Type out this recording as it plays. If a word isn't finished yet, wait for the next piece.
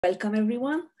Welcome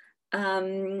everyone.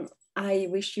 I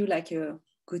wish you like a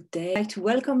good day. I'd like to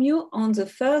welcome you on the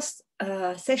first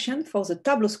session for the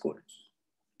Tableau School.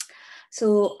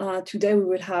 So today we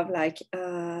will have like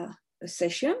a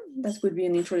session that will be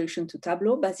an introduction to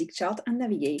Tableau, basic chart and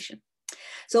navigation.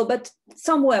 So, but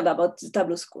some word about the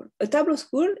Tableau School. A Tableau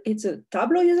School, it's a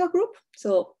Tableau user group.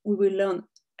 So we will learn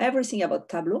everything about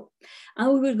Tableau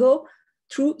and we will go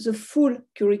through the full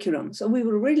curriculum. So we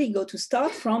will really go to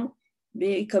start from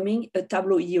becoming a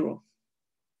Tableau hero.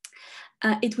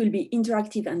 It will be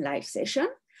interactive and live session.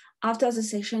 After the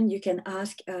session, you can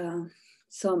ask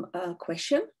some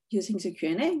question using the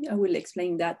Q&A. I will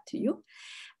explain that to you.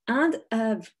 And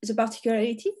the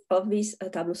particularity of this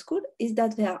Tableau School is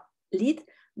that they are led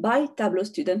by Tableau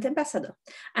student ambassador.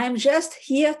 I'm just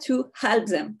here to help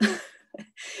them.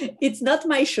 It's not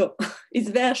my show,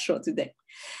 it's their show today.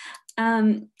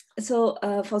 So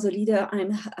for the leader,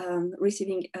 I'm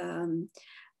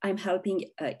helping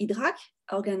Idrak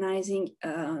organizing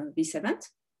this event.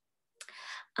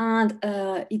 And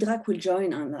Idrak will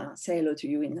join and say hello to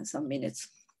you in some minutes.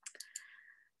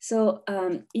 So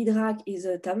Idrak is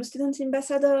a Tableau student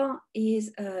ambassador,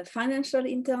 is a financial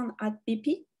intern at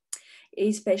BP,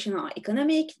 is passionate on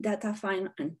economic, data,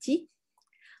 finance, and tea.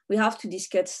 We have to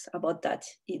discuss about that,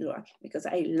 Idrak, because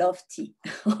I love tea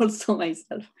also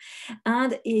myself.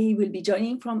 And he will be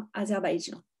joining from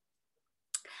Azerbaijan.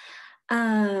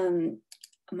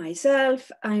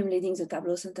 Myself, I'm leading the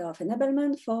Tableau Center of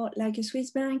Enablement for like a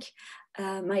Swiss bank.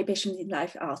 My passions in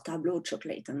life are Tableau,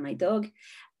 chocolate, and my dog.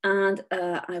 And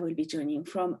I will be joining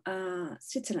from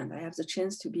Switzerland. I have the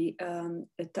chance to be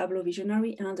a Tableau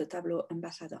visionary and a Tableau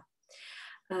ambassador.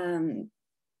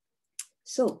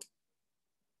 So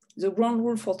the ground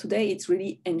rule for today, it's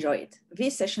really enjoy it.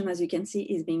 This session, as you can see,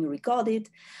 is being recorded.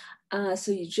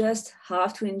 So you just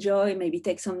have to enjoy, maybe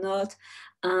take some notes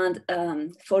and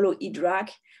follow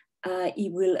Idrak. He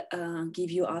will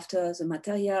give you after the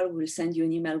material, we'll send you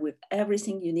an email with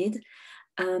everything you need.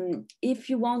 If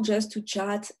you want just to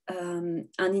chat and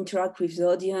interact with the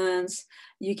audience,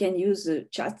 you can use the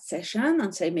chat session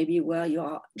and say maybe where you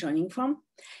are joining from.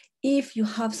 If you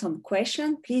have some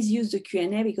question, please use the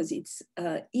Q&A because it's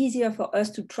easier for us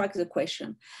to track the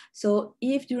question. So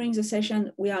if during the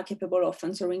session we are capable of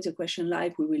answering the question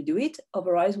live, we will do it.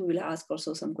 Otherwise, we will ask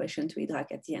also some question to Idrak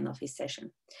at the end of his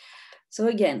session. So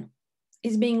again,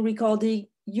 it's being recorded.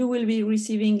 You will be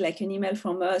receiving like an email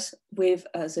from us with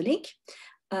the link,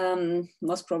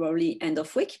 most probably end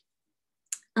of week.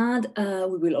 And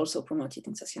we will also promote it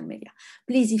in social media.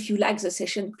 Please, if you like the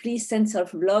session, please send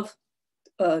self-love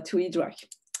to Idrak.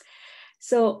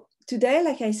 So today,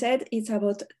 like I said, it's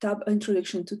about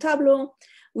introduction to Tableau.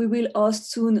 We will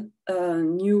host soon a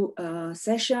new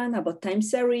session about time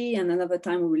series, and another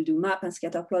time we will do map and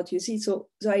scatter plot. You see, so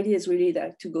the idea is really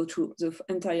that to go through the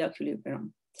entire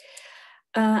curriculum.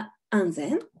 And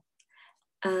then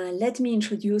let me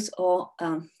introduce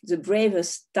the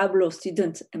bravest Tableau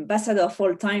student ambassador of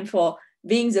all time for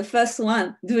being the first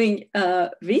one doing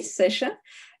this session,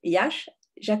 Yash.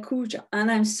 And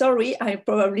I'm sorry, I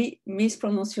probably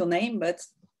mispronounced your name, but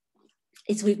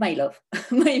it's with my love,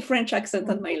 my French accent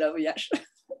and my love, Yash.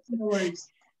 No worries.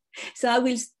 So I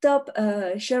will stop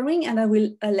sharing and I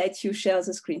will let you share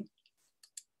the screen.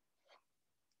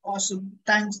 Awesome.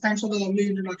 Thanks for the lovely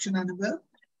introduction, Annabelle.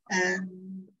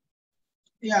 And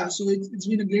yeah, so it's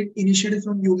been a great initiative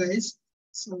from you guys.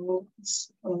 So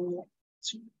it's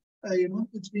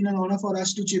been an honor for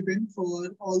us to chip in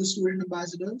for all the student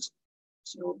ambassadors.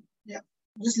 So yeah,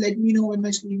 just let me know when my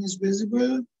screen is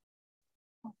visible.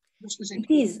 Just a second.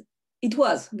 It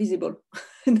was visible.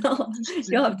 Now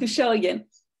you have to show again.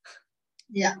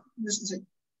 Yeah, just a second.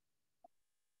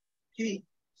 Okay.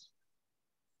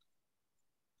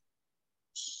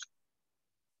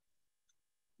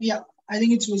 Yeah, I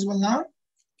think it's visible now.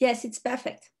 Yes, it's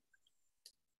perfect.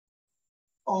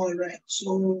 All right.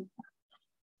 So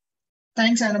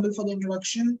thanks, Annabelle, for the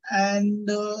introduction. And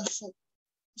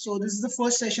so this is the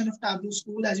first session of Tableau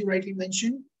School, as you rightly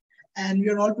mentioned, and we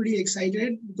are all pretty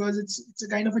excited because it's a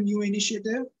kind of a new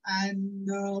initiative. And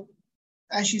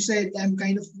as she said, I'm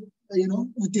kind of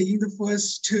taking the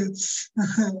first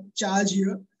charge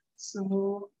here.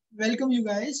 So welcome you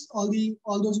guys, all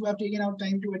those who have taken out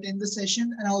time to attend the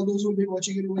session, and all those who will be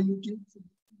watching it over YouTube,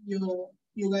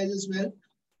 you guys as well.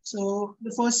 So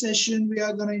the first session, we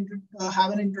are going to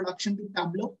have an introduction to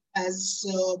Tableau as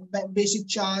basic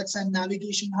charts and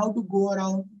navigation, how to go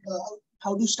around,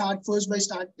 how to start first by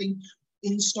starting,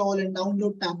 install and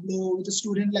download Tableau with a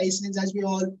student license, as we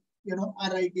all,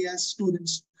 are idea as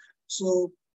students.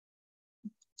 So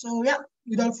yeah,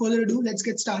 without further ado, let's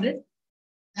get started.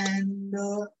 And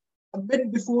a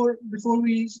bit before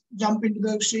we jump into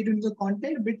the straight into the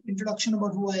content, a bit introduction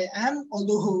about who I am.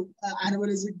 Although Annabelle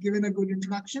has given a good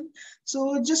introduction,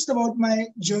 so just about my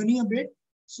journey a bit.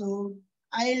 So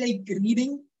I like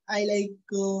reading. I like.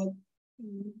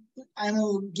 I'm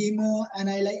a gamer, and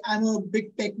I'm a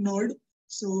big tech nerd.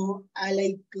 So I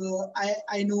like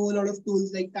I know a lot of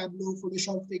tools like Tableau,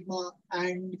 Photoshop, Figma,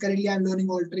 and currently I'm learning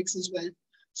Alteryx as well.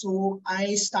 So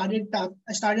I started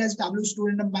as Tableau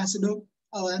student ambassador.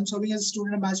 I'm serving as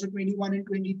student ambassador 21 and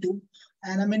 22,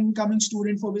 and I'm an incoming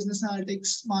student for business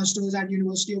analytics masters at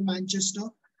University of Manchester.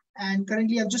 And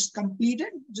currently, I've just completed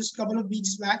just a couple of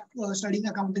weeks back studying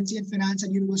accountancy and finance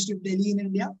at University of Delhi in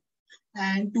India,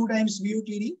 and 2 times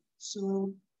VOTD.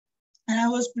 So, and I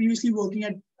was previously working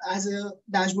as a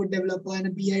dashboard developer and a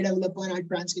BI developer at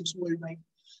Brandscapes Worldwide.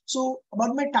 So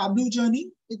about my Tableau journey,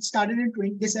 it started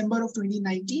in December of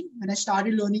 2019 when I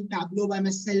started learning Tableau by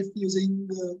myself using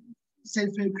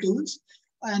self-help tools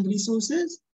and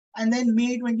resources. And then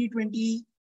May 2020,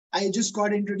 I just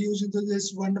got introduced into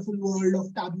this wonderful world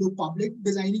of Tableau Public,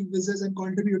 designing wizards and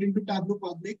contributing to Tableau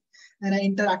Public. And I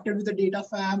interacted with the data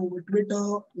fam over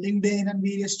Twitter, LinkedIn, and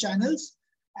various channels.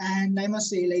 And I must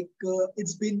say,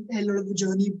 it's been a lot of a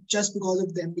journey just because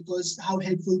of them, because how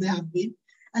helpful they have been.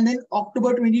 And then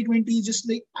October 2020, just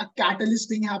like a catalyst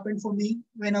thing happened for me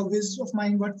when a whiz of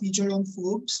mine got featured on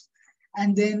Forbes.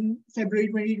 And then February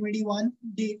 2021,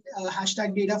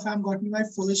 hashtag DataFam got me my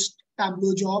first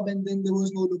Tableau job, and then there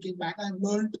was no looking back. I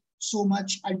learned so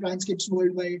much at Brandscapes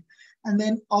Worldwide. And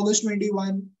then August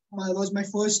 21 was my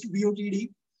first VOTD.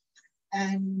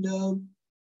 And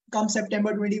come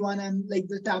September 21, I'm like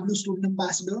the Tableau student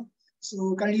ambassador.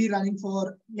 So currently running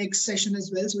for next session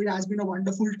as well. So it has been a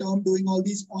wonderful term doing all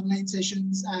these online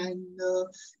sessions and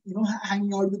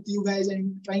hanging out with you guys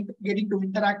and getting to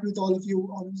interact with all of you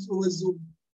on over Zoom.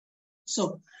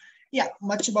 So yeah,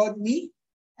 much about me.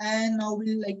 And now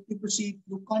we'll like to proceed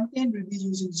to content. We'll be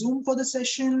using Zoom for the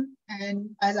session.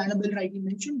 And as Annabelle rightly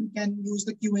mentioned, we can use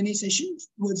the Q&A session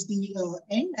towards the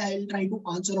end. I'll try to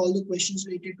answer all the questions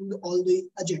related to all the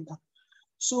agenda.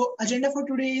 So agenda for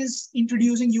today is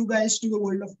introducing you guys to the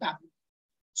world of Tableau.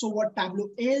 So what Tableau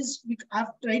is,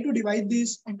 I've tried to divide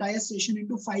this entire session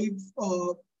into 5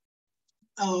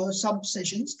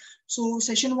 sub-sessions. So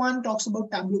session 1 talks about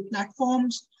Tableau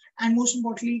platforms, and most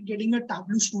importantly, getting a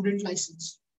Tableau student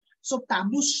license. So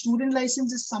Tableau student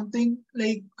license is something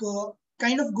like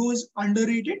kind of goes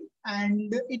underrated,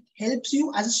 and it helps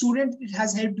you as a student. It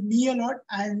has helped me a lot,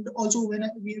 and also when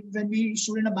we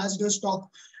student ambassadors talk,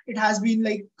 it has been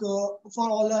like for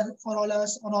all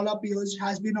us on all our peers, it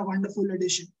has been a wonderful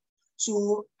addition.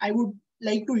 So I would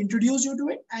like to introduce you to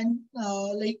it, and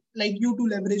like you to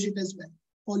leverage it as well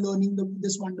for learning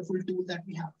this wonderful tool that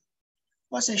we have.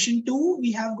 For session 2,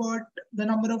 we have got the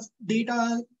number of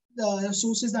data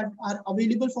sources that are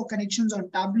available for connections on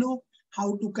Tableau,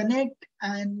 how to connect,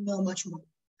 and much more.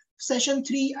 Session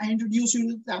 3, I introduce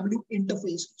you to the Tableau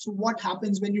interface. So what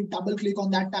happens when you double click on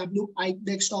that Tableau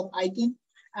desktop icon,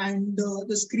 and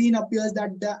the screen appears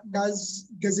that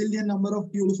does gazillion number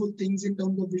of beautiful things in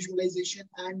terms of visualization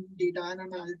and data and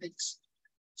analytics.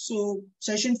 So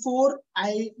session 4,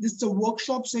 this is a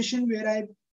workshop session where I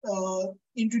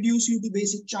introduce you to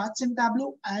basic charts in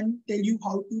Tableau and tell you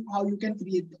how you can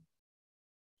create them.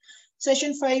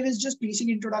 Session 5 is just basic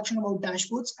introduction about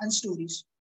dashboards and stories.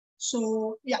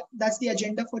 So yeah, that's the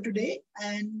agenda for today.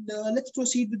 And let's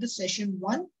proceed with the session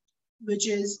 1, which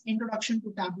is introduction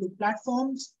to Tableau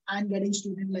platforms and getting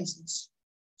student license.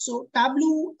 So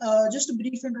Tableau, just a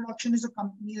brief introduction, is a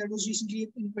company that was recently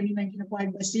in 2019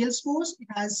 acquired by Salesforce. It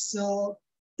has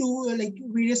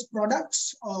various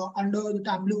products under the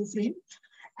Tableau frame.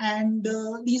 And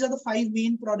these are the 5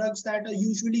 main products that are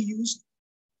usually used.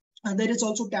 And there is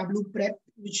also Tableau Prep,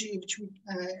 which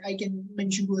I can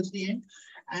mention towards the end.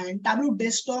 And Tableau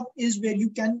Desktop is where you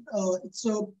can, it's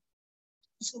a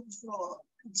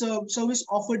service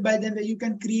offered by them where you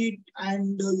can create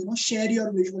and share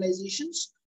your visualizations.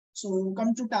 So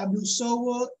come to Tableau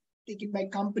Server, taken by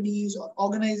companies or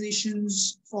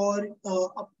organizations for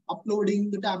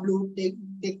uploading the Tableau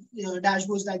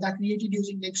dashboards that are created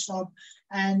using desktop,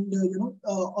 and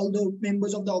all the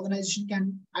members of the organization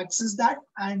can access that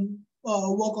and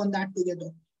work on that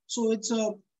together. So it's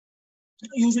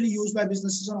usually used by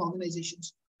businesses or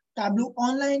organizations. Tableau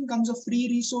Online comes a free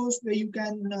resource where you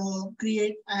can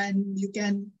create and you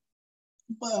can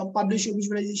publish your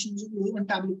visualizations on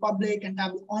Tableau Public and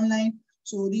Tableau Online.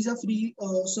 So these are free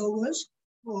servers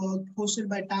hosted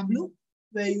by Tableau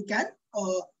where you can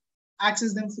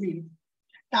access them freely.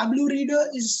 Tableau Reader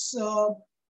is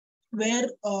where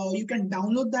you can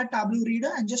download that Tableau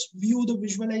Reader and just view the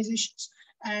visualizations.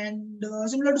 and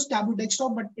similar to Tableau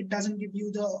desktop, but it doesn't give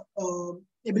you the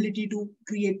ability to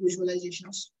create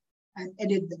visualizations and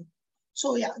edit them.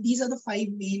 So yeah, these are the five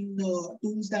main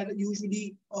tools that are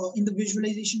usually in the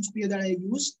visualization sphere that I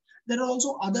use. There are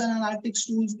also other analytics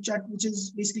tools which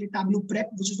is basically Tableau Prep,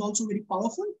 which is also very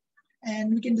powerful,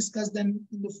 and we can discuss them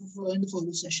in the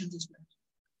further sessions as well.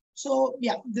 So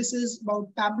yeah, this is about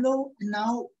Tableau. And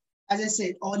now, as I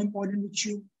said, all important which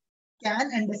you can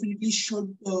and definitely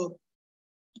should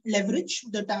leverage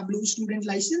the Tableau student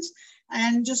license,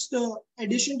 and just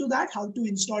addition to that, how to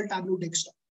install Tableau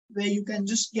desktop, where you can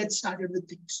just get started with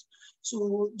things.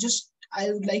 So just I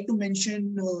would like to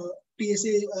mention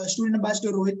PSA student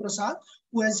ambassador Rohit Prasad,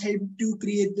 who has helped to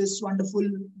create this wonderful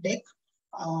deck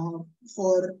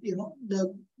for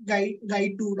the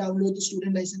guide to download the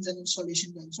student license and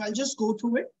installation guide. So I'll just go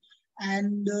through it,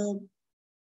 and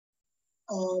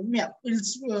yeah,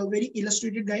 it's a very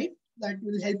illustrated guide that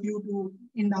will help you to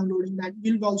in downloading that.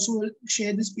 We'll also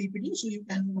share this PPT so you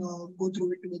can go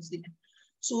through it towards the end.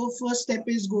 So first step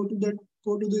is go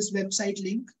to this website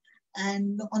link,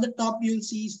 and on the top you'll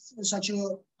see such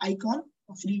a icon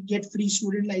of get free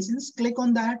student license. Click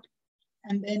on that,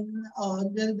 and then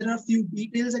there are a few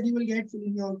details that you will get,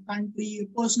 filling your country, your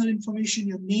personal information,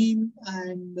 your name,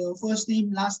 and first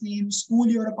name, last name, school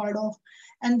you're a part of.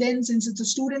 And then since it's a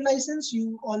student license,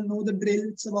 you all know the drill.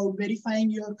 It's about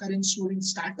verifying your current student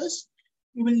status.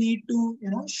 You will need to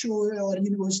show your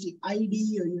university ID,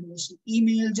 your university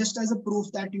email, just as a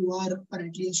proof that you are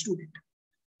currently a student.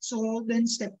 So then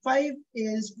step 5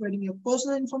 is putting your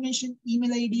personal information,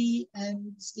 email ID,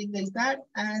 and things like that,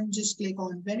 and just click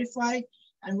on verify.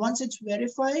 And once it's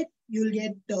verified, you'll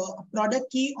get a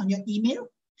product key on your email.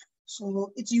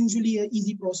 So it's usually an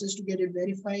easy process to get it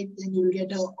verified. Then you'll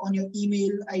get on your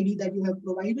email ID that you have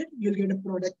provided, you'll get a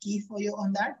product key for you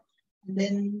on that. And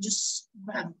then just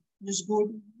bam, just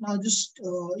go now. Just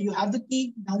you have the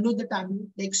key. Download the Tableau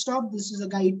desktop. This is a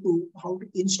guide to how to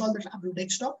install the Tableau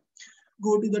desktop.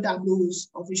 Go to the Tableau's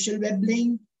official web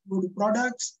link. Go to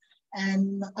products,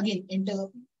 and again enter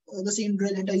the same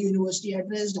drill. Enter university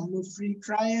address. Download free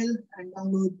trial, and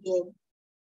download the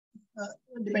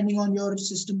depending on your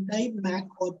system type, Mac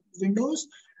or Windows.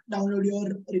 Download your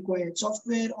required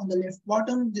software. On the left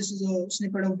bottom, this is a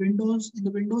snippet of Windows in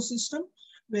the Windows system,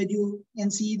 where you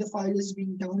can see the file is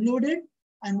being downloaded.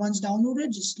 And once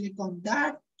downloaded, just click on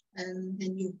that, and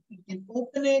then you can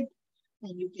open it,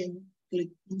 and you can click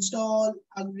install,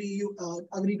 agree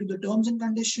to the terms and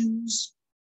conditions,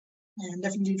 and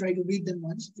definitely try to read them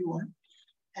once if you want.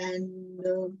 And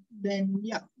then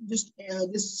yeah, just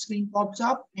this screen pops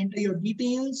up. Enter your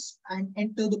details and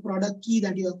enter the product key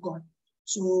that you have got.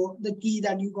 So the key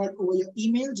that you got over your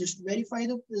email, just verify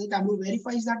the Tableau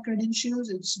verifies that credentials.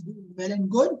 It's well and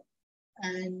good,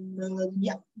 and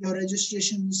yeah, your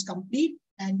registration is complete,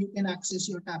 and you can access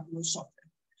your Tableau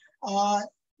software.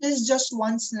 This is just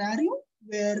one scenario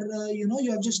where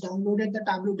you have just downloaded the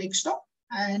Tableau desktop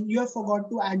and you have forgot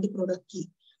to add the product key.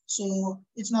 So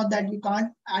it's not that you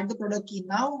can't add the product key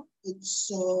now.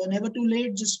 It's never too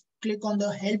late. Just click on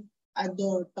the help at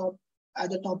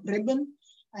the top ribbon,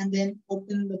 and then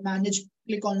open the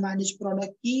click on manage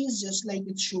product keys, just like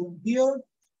it's shown here,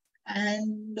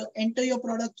 and enter your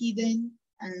product key then,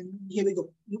 and here we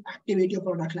go. You activate your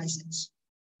product license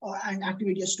and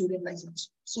activate your student license.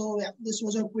 So yeah, this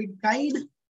was a quick guide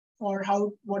for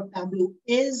what Tableau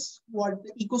is, what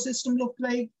the ecosystem looks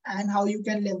like, and how you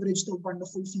can leverage the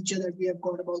wonderful feature that we have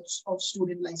got of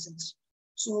student license.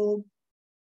 So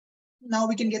now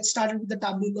we can get started with the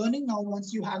Tableau learning. Now,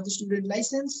 once you have the student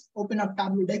license, open up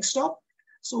Tableau desktop.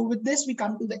 So with this, we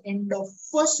come to the end of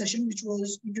first session, which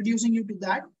was introducing you to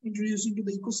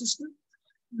the ecosystem.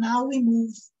 Now we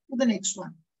move to the next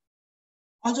one.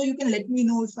 Also, you can let me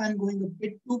know if I'm going a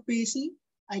bit too pacey.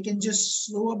 I can just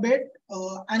slow a bit.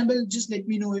 Annabelle, just let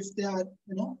me know if there are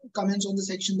comments on the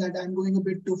section that I'm going a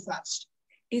bit too fast.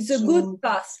 It's a good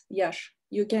path, Yash.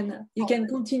 You can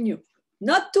continue.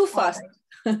 Not too fast.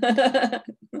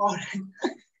 All right.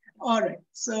 All right.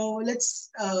 So let's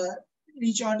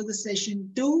reach on to the session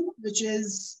 2, which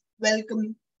is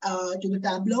welcome to the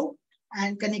Tableau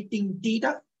and connecting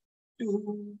data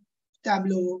to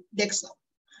Tableau desktop.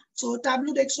 So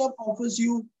Tableau desktop offers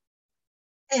you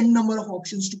n number of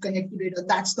options to connect to data.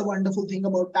 That's the wonderful thing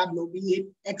about Tableau, be it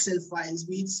Excel files,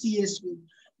 be it CSV,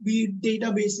 be it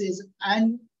databases,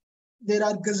 and there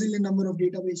are gazillion number of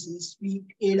databases, be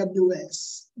it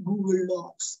AWS, Google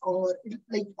Docs, or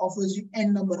it offers you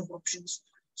n number of options.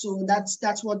 So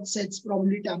that's what sets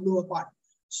probably Tableau apart.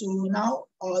 So now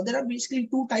there are basically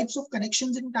 2 types of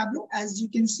connections in Tableau, as you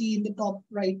can see in the top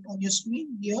right on your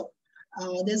screen here.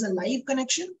 There's a live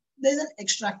connection, there's an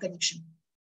extract connection.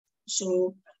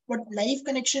 So what live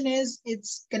connection is,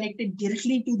 it's connected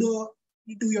directly to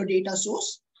your data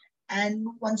source. And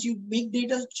once you make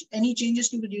any changes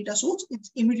to the data source,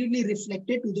 it's immediately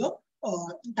reflected to the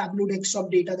Tableau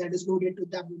desktop data that is loaded to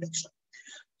Tableau desktop.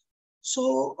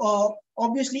 So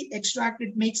obviously extract,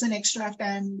 it makes an extract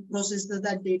and processes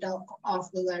that data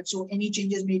after that. So any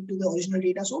changes made to the original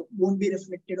data source won't be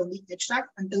reflected on the extract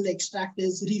until the extract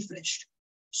is refreshed.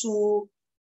 So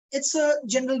it's a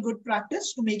general good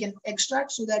practice to make an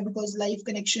extract, so that because live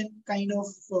connection kind of,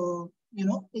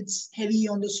 it's heavy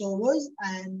on the servers,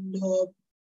 and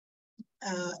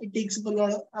it takes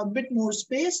up a bit more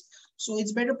space. So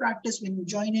it's better practice when you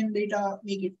join in data,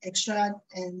 make it extract.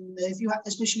 And if you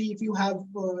especially if you have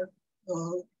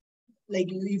like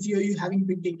if you're having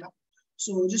big data,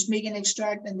 so just make an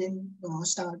extract and then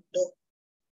start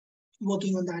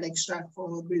working on that extract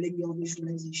for building your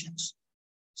visualizations.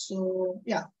 So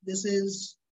yeah, this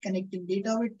is connecting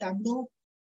data with Tableau.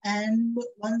 And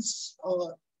once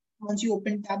you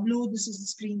open Tableau, this is the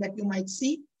screen that you might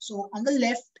see. So on the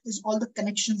left is all the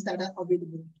connections that are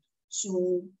available.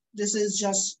 So this is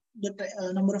just the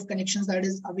number of connections that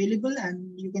is available,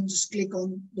 and you can just click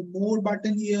on the more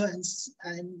button here and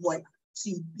what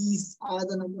see these are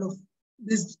the number of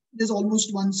there's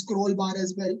almost one scroll bar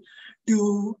as well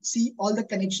to see all the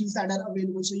connections that are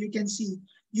available. So you can see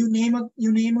you name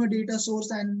a data source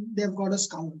and they've got a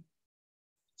count.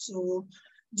 So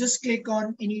just click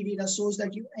on any data source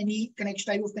any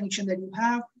type of connection that you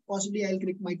have. Possibly I'll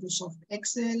click Microsoft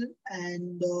Excel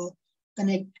and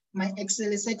connect my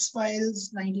XLSX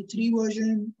files, 93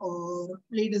 version or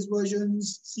latest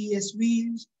versions,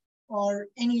 CSVs, or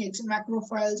any Excel macro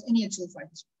files, any Excel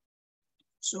files.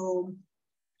 So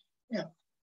yeah,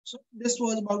 so this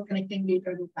was about connecting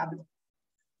data to Tableau.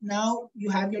 Now you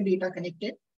have your data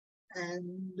connected,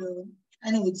 and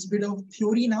I know it's a bit of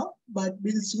theory now, but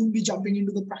we'll soon be jumping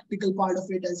into the practical part of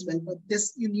it as well. But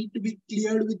this, you need to be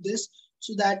cleared with this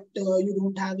so that you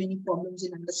don't have any problems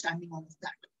in understanding all of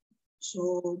that.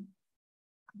 So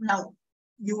now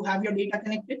you have your data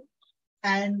connected,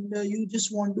 and you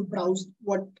just want to browse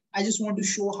I just want to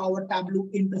show how a Tableau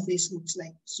interface looks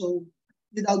like. So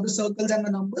without the circles and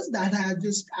the numbers that I have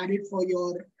just added for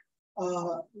your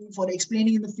for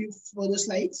explaining in the few further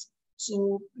slides.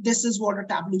 So this is what a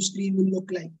Tableau screen will look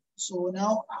like. So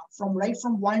now from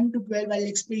 1 to 12, I'll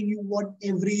explain you what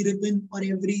every ribbon or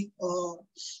every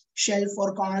shelf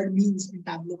or card means in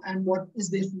Tableau and what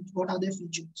are their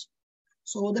features.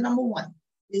 So the number one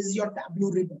is your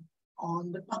Tableau ribbon.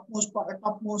 On the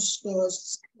topmost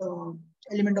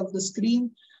element of the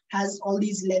screen has all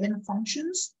these 11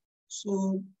 functions.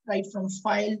 So right from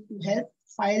file to help,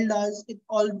 file does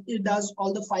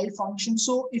all the file functions.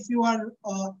 So if you are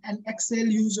an Excel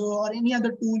user or any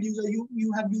other tool user,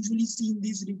 you have usually seen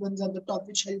these ribbons at the top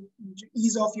which help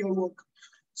ease off your work.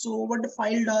 So what the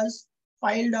file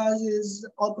does is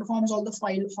or performs all the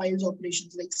files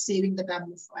operations, like saving the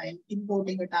Tableau file,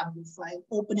 importing a Tableau file,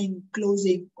 opening,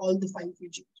 closing, all the file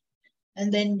features.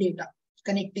 And then data,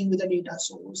 connecting with the data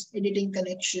source, editing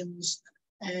connections,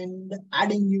 and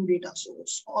adding new data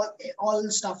source, all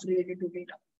stuff related to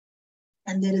data.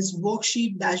 And there is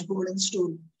worksheet, dashboard, and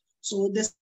story. So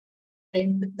this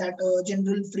that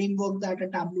general framework that a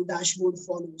Tableau dashboard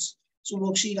follows. So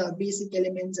worksheet are basic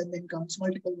elements, and then comes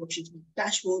multiple worksheets with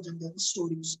dashboards and then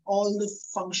stories. All the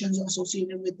functions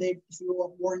associated with it. If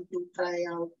you want to try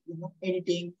out,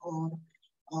 editing or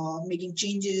making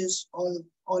changes, all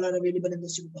are available in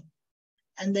this ribbon.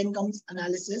 And then comes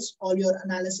analysis. All your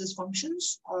analysis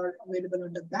functions are available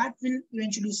under that. We'll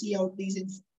eventually see out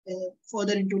these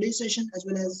further in today's session as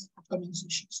well as upcoming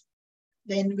sessions.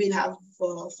 Then we'll have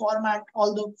format,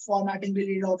 all the formatting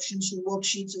related options to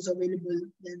worksheets is available.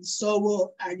 Then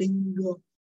server, adding,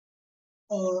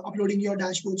 uploading your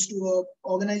dashboards to a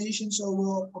organization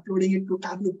server, uploading it to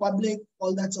Tableau public,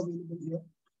 all that's available here.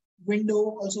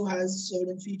 Window also has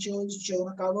certain features which I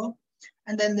want to cover.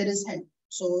 And then there is help.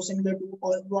 So similar to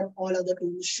what all other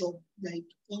tools show, like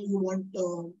you want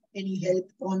any help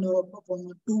on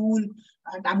a tool.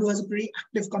 Tableau has a pretty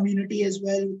active community as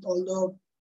well, with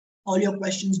all your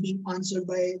questions being answered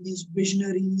by these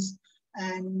visionaries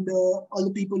and all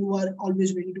the people who are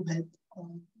always ready to help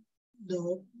on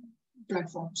the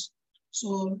platforms.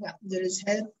 So yeah, there is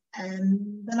help.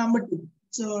 And the number two,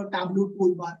 it's a Tableau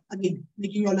toolbar, again,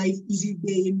 making your life easy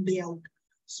day in, day out.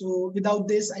 So without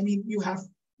this, I mean,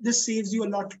 this saves you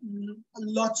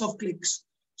lots of clicks.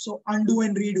 So undo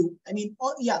and redo. I mean,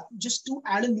 just to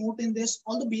add a note in this,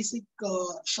 all the basic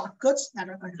shortcuts that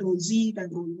are Control-Z,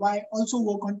 Control-Y also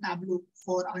work on Tableau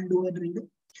for undo and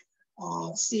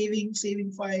redo.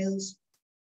 Saving files,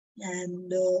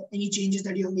 And any changes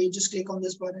that you have made, just click on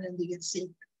this button and they get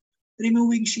saved.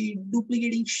 Removing sheet,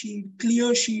 duplicating sheet,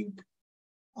 clear sheet,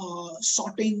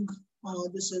 sorting.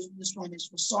 This one is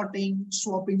for sorting,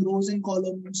 swapping rows and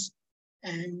columns,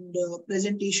 and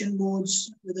presentation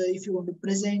modes. Whether if you want to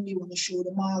present, you want to show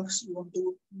the marks, you want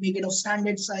to make it of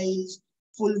standard size,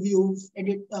 full view,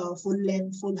 edit, full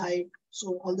length, full height.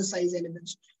 So all the size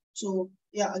elements. So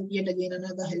yeah, yet again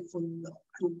another helpful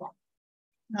toolbar.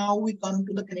 Now we come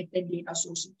to the connected data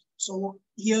sources. So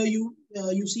here you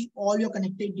see all your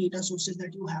connected data sources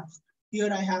that you have.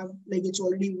 Here I have, like it's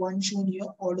already one shown here,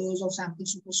 orders of sample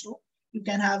superstore. You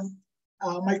can have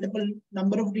multiple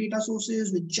number of data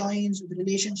sources with joins, with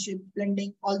relationship,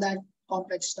 blending, all that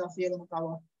complex stuff we are going to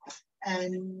cover.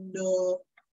 And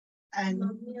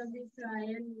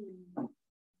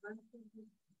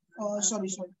sorry.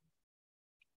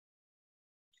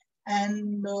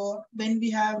 And then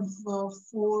we have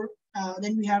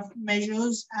then we have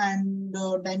measures and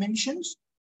dimensions.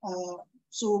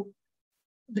 So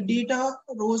the data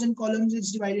rows and columns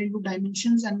is divided into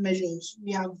dimensions and measures.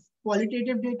 We have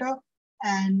qualitative data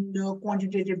and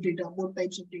quantitative data, both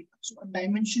types of data. So a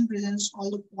dimension presents all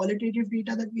the qualitative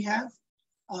data that we have,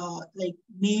 like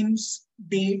names,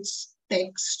 dates,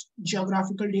 text,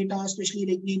 geographical data, especially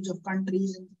like names of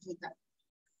countries and things like that.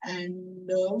 And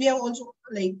we have also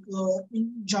like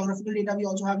in geographical data, we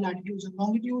also have latitudes and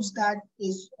longitudes that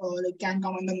is like can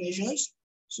come under measures.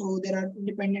 So there are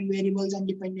independent variables and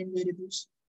dependent variables.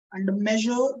 Under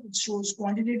measure, it shows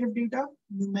quantitative data,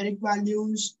 numeric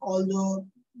values, all the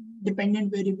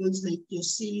dependent variables like your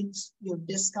sales, your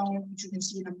discount, which you can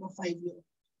see number 5 here.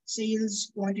 Sales,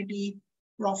 quantity,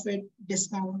 profit,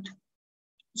 discount.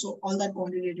 So all that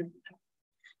quantitative data.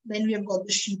 Then we have got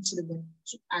the sheets ribbon.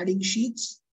 So adding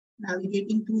sheets,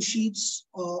 navigating through sheets.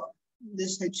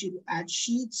 This helps you to add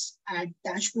sheets, add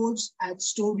dashboards, add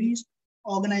stories,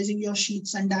 organizing your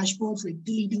sheets and dashboards, like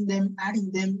deleting them,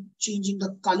 adding them, changing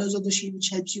the colors of the sheet, which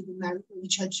helps you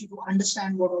to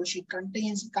understand what all sheet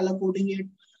contains, color coding it,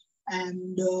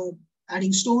 and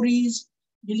adding stories,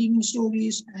 deleting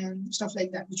stories, and stuff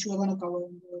like that, which we're going to cover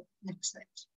in the next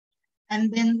slides.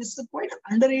 And then this is quite an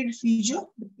underrated feature,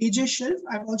 the pages shelf.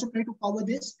 I've also tried to cover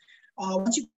this.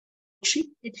 Once you worksheet,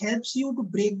 it helps you to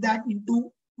break that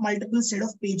into multiple set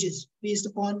of pages based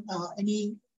upon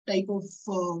any type of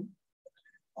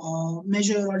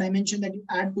measure or dimension that you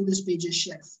add to this pages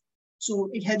shelf. So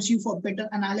it helps you for better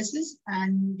analysis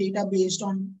and data based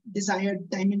on desired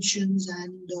dimensions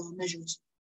and measures.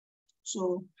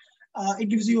 So it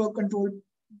gives you a control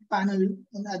panel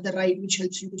at the right, which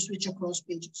helps you to switch across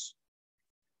pages.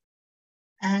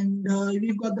 And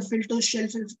we've got the filter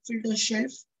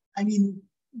shelf. I mean,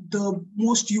 the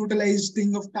most utilized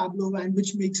thing of Tableau, and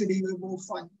which makes it even more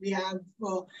fun. We have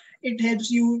it helps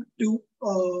you to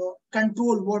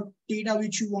control what data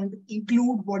which you want to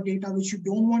include, what data which you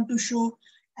don't want to show,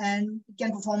 and it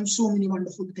can perform so many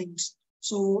wonderful things.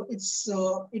 So it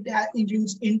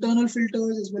includes internal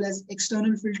filters as well as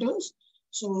external filters.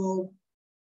 So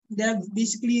there are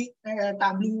basically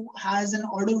Tableau has an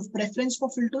order of preference for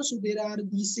filters. So there are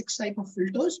these 6 types of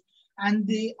filters, and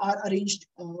they are arranged,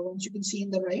 once you can see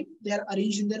in the right, they are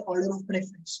arranged in their order of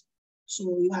preference.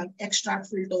 So you have extract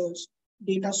filters,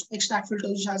 data extract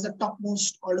filters, which has the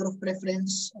topmost order of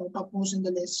preference, topmost in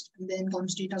the list. And then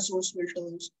comes data source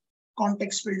filters,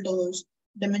 context filters,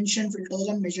 dimension filters,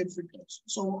 and measured filters.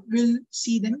 So we'll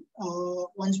see them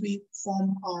once we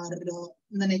form our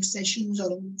in the next sessions,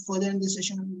 or further in this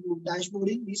session we'll do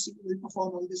dashboarding. We'll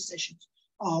perform all these sessions,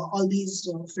 all these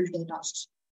filter tasks.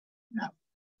 Now,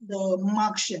 the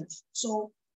mark shelf.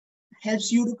 So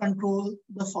helps you to control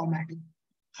the formatting,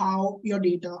 how your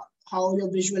data, how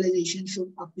your visualization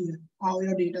should appear, how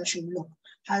your data should look.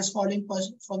 Has following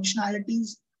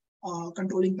functionalities,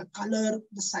 controlling the color,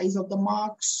 the size of the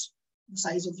marks, the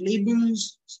size of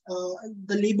labels,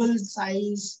 the label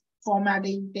size,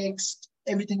 formatting, text,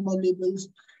 everything about labels,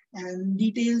 and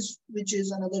details, which is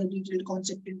another detailed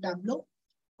concept in Tableau.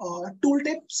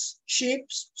 Tooltips,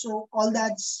 shapes, so all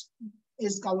that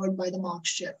is covered by the mark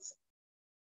shelf.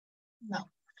 Now,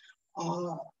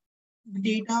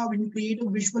 data, when you create a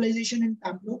visualization in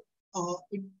Tableau,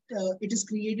 it is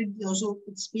created, so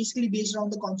it's basically based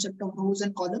on the concept of rows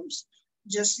and columns,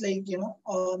 just like,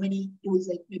 many tools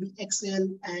like maybe Excel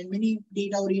and many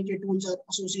data-oriented tools are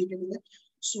associated with it.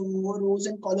 So rows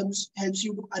and columns helps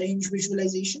you to arrange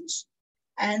visualizations.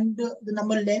 And the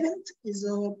number 11th is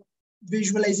a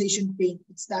visualization pane.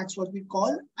 That's what we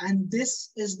call, and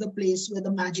this is the place where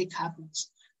the magic happens.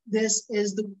 This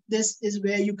is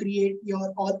where you create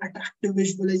your all attractive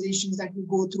visualizations that you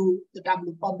go through the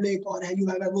Tableau public or have you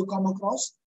ever come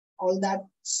across. all that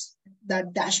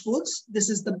dashboards. This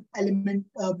is the element,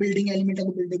 building element of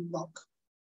the building block.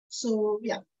 So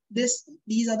yeah,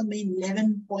 these are the main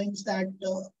 11 points that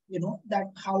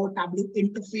that how a Tableau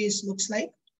interface looks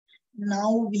like.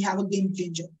 Now we have a game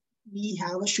changer. We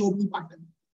have a show me button.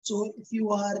 So if you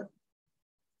are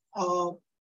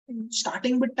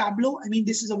starting with Tableau, I mean,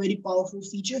 this is a very powerful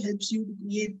feature, helps you to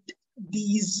create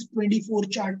these 24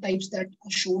 chart types that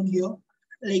are shown here,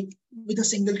 like with a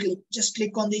single click. Just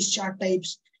click on these chart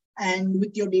types and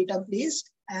with your data placed,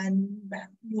 and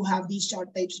you have these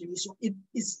chart types ready. So it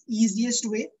is easiest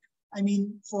way. I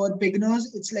mean, for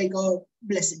beginners, it's like a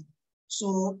blessing.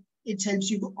 So it helps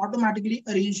you to automatically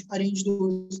arrange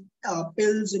those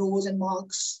pills, rows, and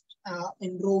marks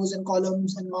in rows and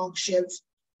columns and mark shelves.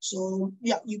 So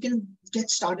yeah, you can get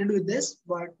started with this,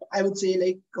 but I would say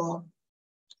like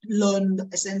learn the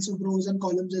essence of rows and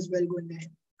columns as well going ahead.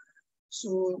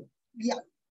 So yeah,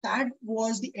 that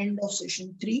was the end of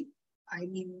session 3. I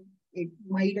mean, it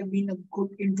might have been a good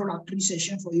introductory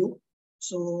session for you.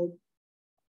 So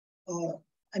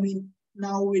I mean,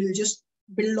 now we'll just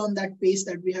build on that pace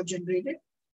that we have generated.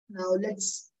 Now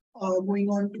let's going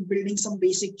on to building some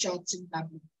basic charts in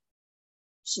Tableau.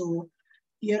 So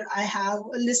here I have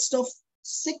a list of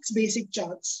 6 basic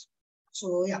charts.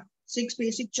 So yeah, 6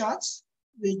 basic charts,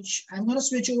 which I'm going to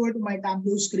switch over to my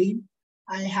Tableau screen.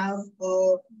 I have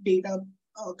data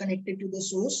connected to the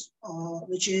source,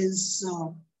 which is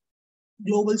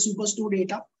global superstore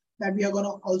data that we are going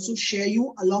to also share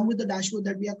you along with the dashboard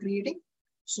that we are creating.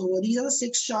 So these are the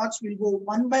 6 charts. We'll go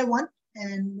one by one,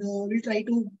 and we'll try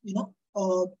to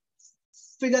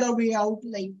figure a way out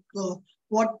like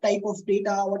what type of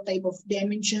data, what type of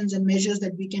dimensions and measures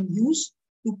that we can use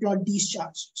to plot these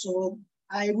charts. So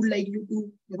I would like you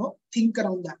to think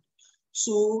around that.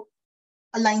 So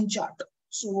a line chart.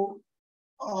 So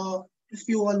if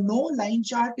you all know, line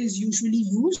chart is usually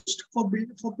used for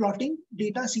plotting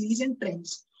data series and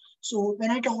trends. So when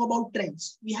I talk about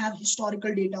trends, we have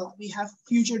historical data, we have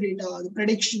future data, the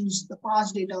predictions, the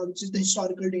past data, which is the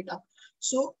historical data.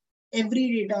 So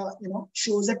every data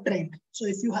shows a trend. So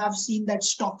if you have seen that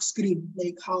stock screen,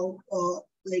 like how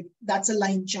like that's a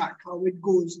line chart, how it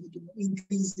goes, like,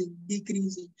 increasing,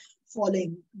 decreasing,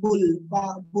 falling,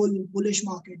 bullish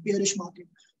market, bearish market.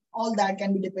 All that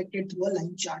can be depicted through a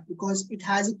line chart because it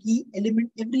has a key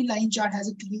element. Every line chart has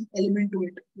a key element to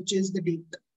it, which is the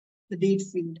date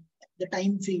field, the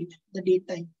time field, the date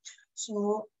time.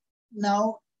 So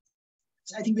now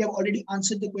I think we have already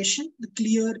answered the question.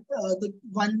 The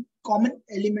one common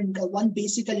element or one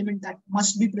basic element that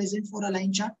must be present for a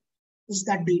line chart is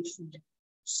that date field.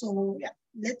 So yeah,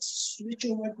 let's switch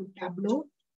over to Tableau.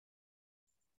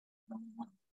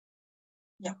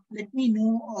 Yeah, let me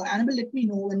know, Annabelle, let me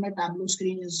know when my Tableau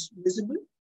screen is visible.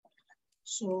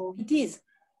 So it is.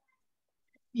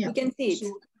 Yeah, we can see it.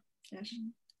 So,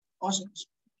 awesome.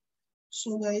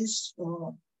 So guys,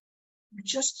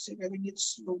 just a second, I think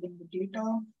it's loading the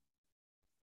data.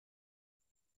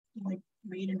 I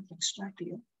made an extract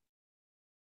here.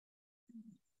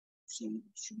 So it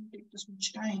shouldn't take this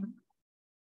much time.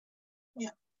 Yeah.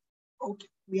 Okay,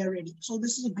 we are ready. So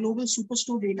this is a global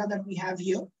superstore data that we have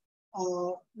here.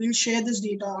 We'll share this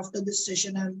data after this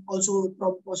session and also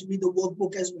possibly the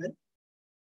workbook as well.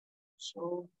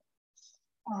 So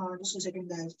just a second,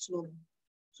 guys, it's loading.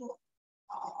 So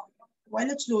while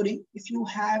it's loading, if you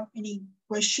have any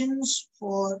questions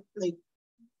for like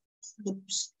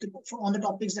on the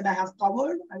topics that I have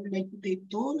covered, I would like to take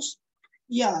those.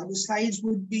 Yeah, the slides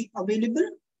would be available.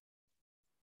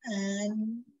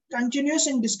 And continuous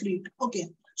and discrete. Okay,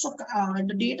 so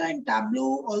the data in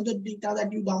Tableau, all the data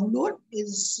that you download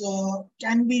is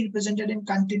can be represented in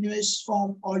continuous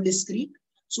form or discrete.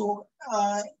 So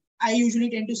I usually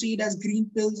tend to see it as green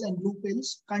pills and blue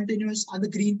pills. Continuous are the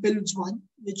green pills one,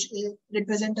 which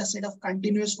represent a set of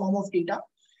continuous form of data.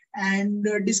 And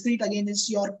discrete again is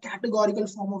your categorical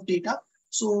form of data.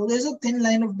 So there's a thin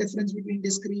line of difference between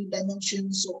discrete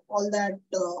dimensions. So all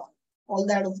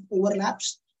that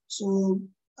overlaps. So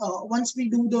once we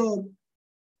do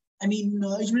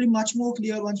it's really much more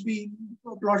clear once we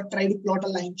try to plot a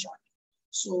line chart.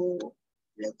 So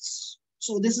this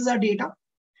is our data.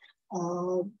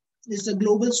 This is a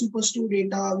global superstore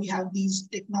data. We have these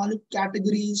technology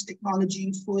categories,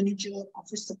 technology, furniture,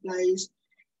 office supplies.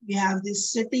 We have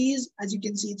these cities. As you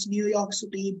can see, it's New York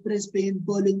City, Brisbane,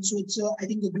 Berlin. So it's I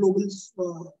think a global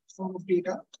form of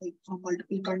data, like from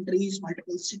multiple countries,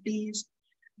 multiple cities.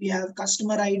 We have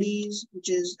customer IDs, which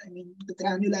is, the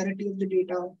granularity of the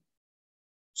data.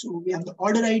 So we have the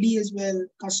order ID as well,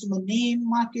 customer name,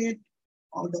 market,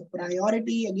 order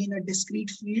priority, again, a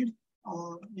discrete field.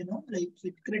 like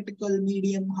with critical,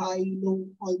 medium, high, low,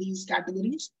 all these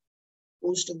categories,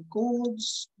 postal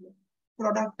codes,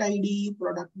 product ID,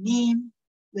 product name,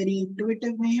 very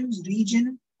intuitive names,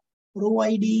 region, row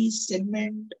ID,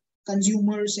 segment,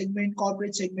 consumer segment,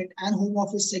 corporate segment, and home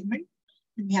office segment.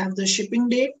 We have the shipping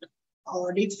date,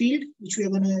 date field, which we are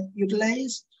going to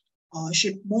utilize,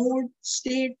 ship mode,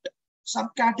 state,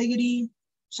 subcategory,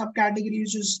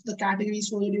 which is the categories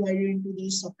further divided into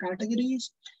these subcategories.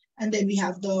 And then we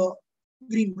have the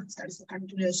green ones, that is the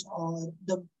continuous or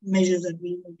the measures that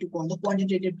we need to call the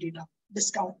quantitative data,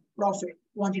 discount, profit,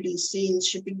 quantity, sales,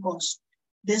 shipping costs.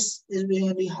 This is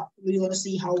where we're going to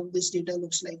see how this data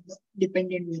looks like, the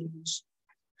dependent variables.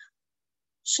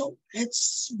 So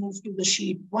let's move to the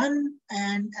sheet 1,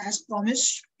 and as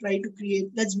promised, try to create,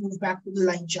 let's move back to the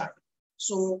line chart.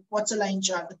 So what's a line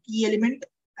chart? The key element,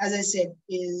 as I said,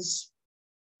 is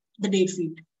the date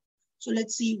field. So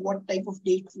let's see what type of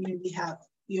date field we have.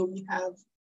 Here we have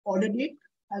order date.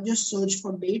 I've just searched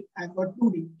for date. I've got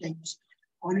 2 date types,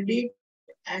 order date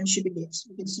and shipping dates.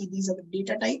 You can see these are the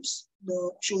data types.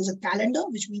 The shows a calendar,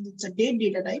 which means it's a date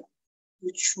data type,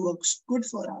 which works good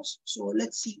for us. So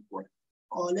let's see what,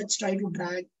 or let's try to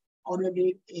drag order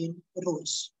date in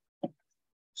rows.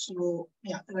 So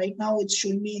yeah, right now it's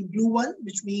showing me blue one,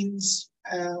 which means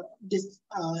this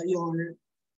your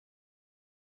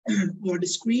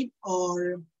discrete,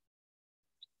 or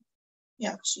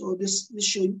yeah, so this is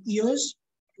showing years.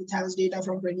 It has data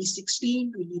from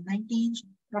 2016, 2019,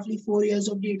 roughly 4 years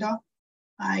of data.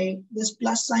 This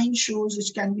plus sign shows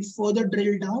which can be further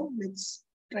drilled down. Let's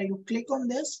try to click on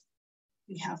this.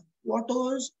 We have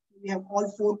quarters. We have all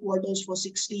 4 quarters for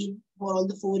 16 for all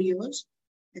the 4 years.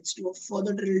 Let's do a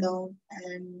further drill down,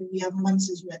 and we have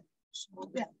months as well. So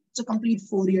yeah, it's a complete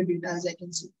 4-year data, as I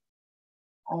can see.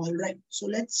 All right, so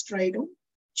let's try to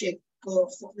check.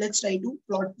 Let's try to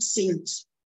plot sales,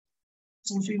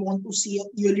 since we want to see a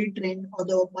yearly trend or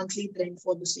the monthly trend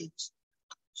for the sales.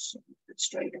 So let's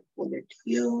try to pull it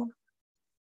here.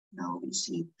 Now we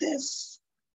see this,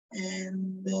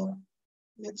 and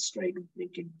let's try to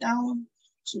break it down.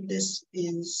 So this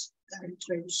is, I'll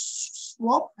try to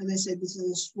swap. As I said, this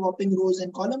is swapping rows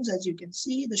and columns. As you can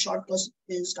see, the shortcut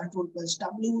is Control plus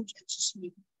Tableau. Just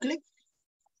make a click.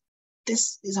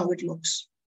 This is how it looks.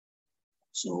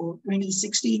 So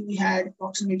 2016, we had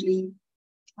approximately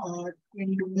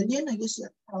 22 million, I guess,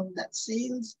 around that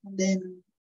sales. And then,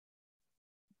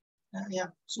 yeah,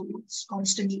 so it's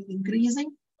constantly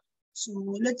increasing.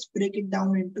 So let's break it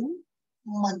down into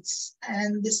months.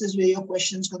 And this is where your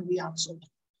question is going to be answered.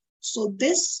 So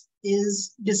this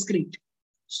is discrete.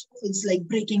 So it's like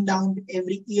breaking down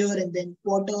every year and then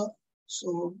quarter.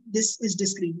 So this is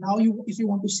discrete. Now, if you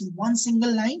want to see one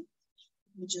single line,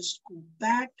 you just go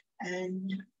back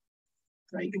and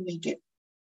try to make it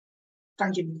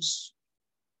continuous.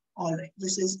 All right,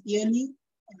 this is yearly,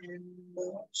 and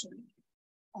sorry,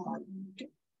 okay,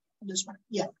 this one,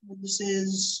 yeah, this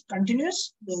is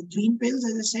continuous. The green pills,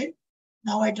 as I said.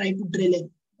 Now I try to drill in.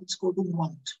 Let's go to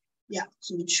month. Yeah,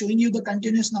 so it's showing you the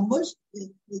continuous numbers.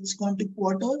 It's gone to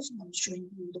quarters. I'm showing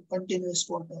you the continuous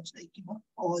quarters, like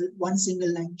all one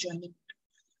single line joining.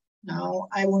 Now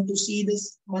I want to see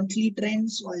this monthly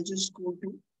trend, so I'll just go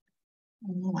to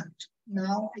month.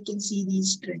 Now I can see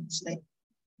these trends. Like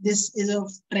this is a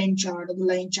trend chart, or the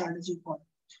line chart as you call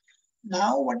it.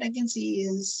 Now what I can see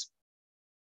is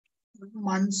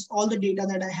months, all the data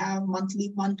that I have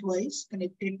monthly, month-wise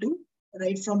connected to,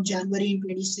 right from January in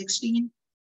 2016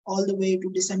 all the way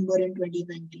to December in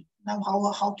 2019. Now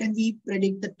how can we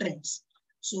predict the trends?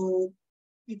 So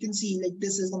you can see like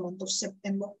this is the month of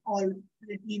September, or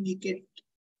let me make it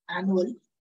annual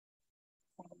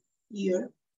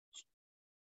year.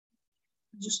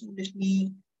 Just let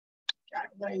me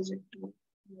categorize it to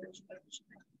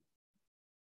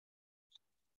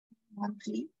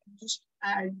monthly. Just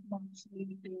add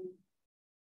monthly to,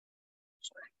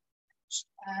 sorry, just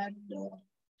add,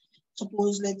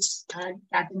 suppose let's add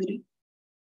category.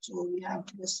 So we have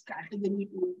this category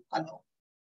to color.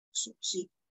 So see,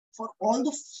 for all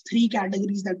the 3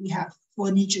 categories that we have,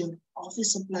 furniture,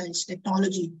 office supplies,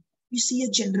 technology, we see a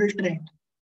general trend.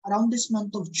 Around this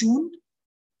month of June,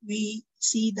 we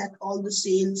see that all the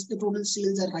sales, the total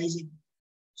sales are rising.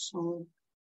 So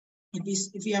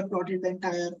if we have plotted the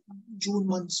entire June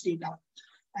month's data,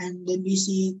 and then we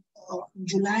see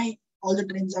July, all the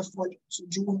trends are falling. So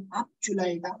June up,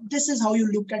 July down. This is how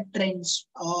you look at trends,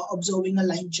 observing a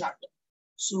line chart.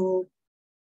 So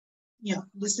yeah,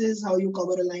 this is how you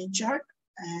cover a line chart.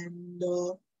 And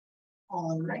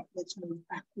all right, let's move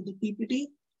back to the PPT.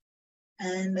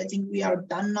 And I think we are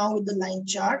done now with the line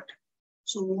chart.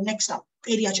 So next up,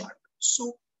 area chart.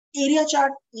 So Area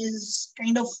chart is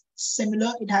kind of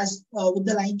similar. It has with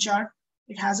the line chart,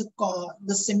 it has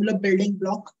the similar building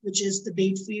block, which is the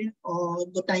date field or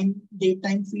the date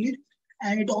time field,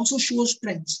 and it also shows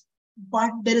trends.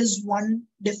 But there is one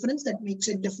difference that makes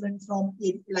it different from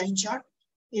a line chart.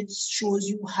 It shows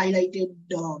you highlighted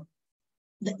the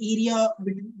area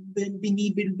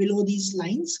below these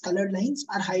lines, colored lines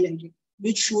are highlighted,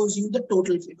 which shows you the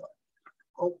total figure.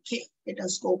 Okay, let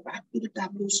us go back to the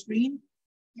Tableau screen.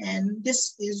 And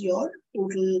this is your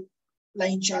total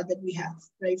line chart that we have,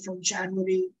 right, from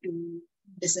January to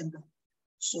December.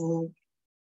 So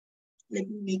let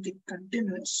me make it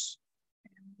continuous.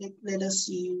 Let us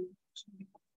see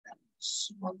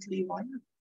monthly one.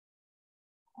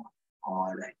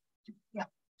 All right. Yeah.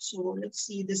 So let's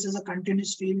see. This is a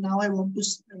continuous field. Now I want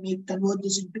to convert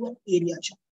this into an area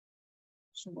chart.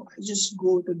 So I just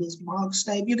go to this marks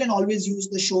type. You can always use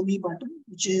the show me button,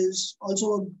 which is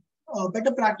also a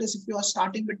better practice if you are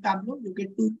starting with Tableau. You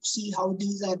get to see how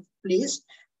these are placed.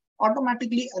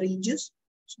 Automatically arranges.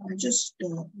 So I just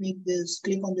make this,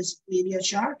 click on this area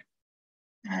chart,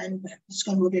 and it's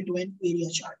converted to an area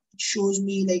chart. It shows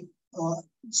me like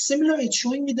similar, it's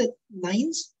showing me the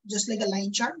lines, just like a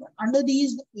line chart. But under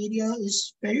these, the area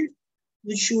is filled,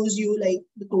 which shows you like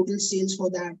the total sales for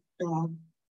that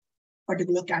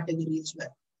particular category as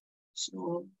well.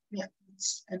 So yeah,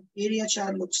 it's an area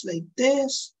chart looks like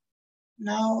this.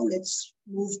 Now let's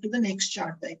move to the next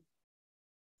chart type.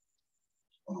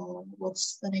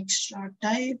 What's the next chart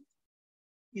type?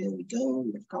 Here we go.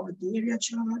 We've covered the area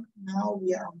chart. Now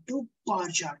we are on to bar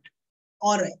chart.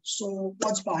 All right. So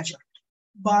what's bar chart?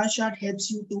 Bar chart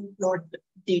helps you to plot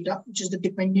data, which is the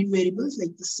dependent variables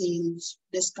like the sales,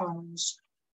 discounts,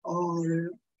 or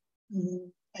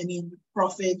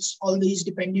profits, all these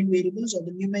dependent variables or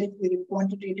the numeric variable,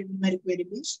 quantitative numeric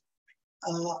variables,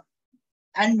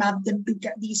 and map them to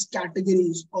these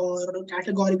categories or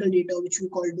categorical data, which we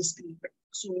call discrete.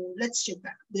 So let's check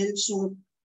that. So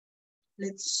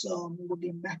let's move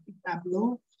again back to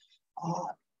Tableau.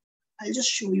 I'll just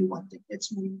show you one thing.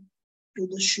 Let's move to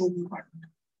the show me button.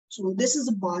 So this is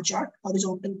a bar chart,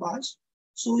 horizontal bars.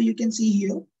 So you can see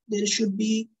here, there should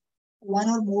be one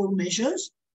or more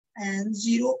measures and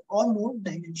 0 or more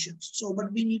dimensions. So,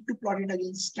 but we need to plot it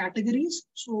against categories.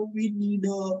 So we need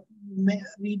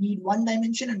one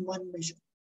dimension and one measure.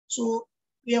 So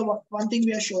we have one thing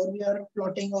we are sure, we are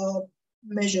plotting a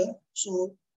measure.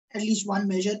 So at least one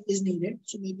measure is needed.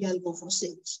 So maybe I'll go for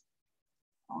sales.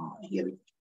 Here we go.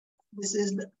 This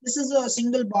is a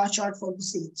single bar chart for the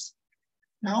sales.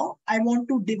 Now I want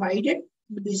to divide it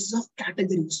on the basis of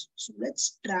categories. So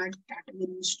let's drag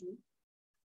categories to,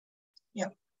 yeah.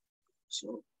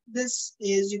 So this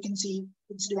is, you can see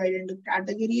it's divided into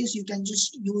categories. You can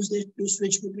just use it to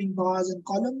switch between bars and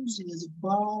columns. Here's a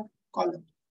bar, column,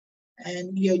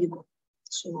 and here you go.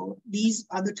 So these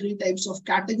are the 3 types of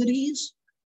categories,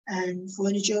 and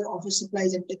furniture, office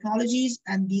supplies, and technologies,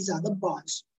 and these are the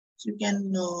bars. So you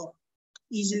can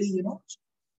easily, you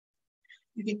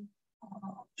can,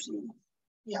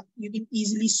 you can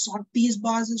easily sort these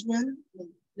bars as well.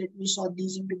 Let me sort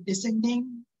these into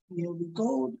descending. Here we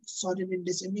go, sorted in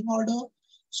descending order.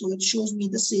 So it shows me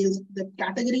the sales, the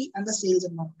category and the sales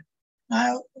amount.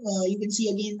 Now you can see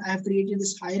again, I have created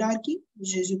this hierarchy,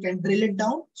 which is you can drill it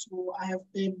down. So I have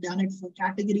done it for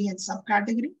category and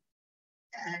subcategory.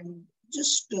 And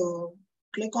just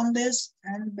click on this,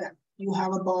 and you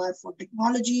have a bar for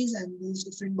technologies and these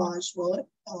different bars for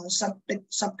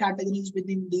subcategories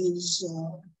within these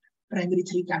primary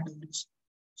 3 categories.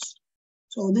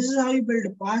 So this is how you build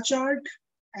a bar chart.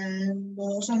 And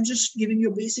so I'm just giving you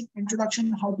a basic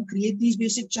introduction on how to create these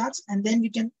basic charts. And then we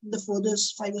can, in the further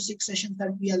 5 or 6 sessions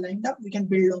that we are lined up, we can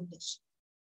build on this.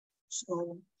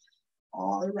 So,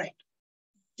 all right.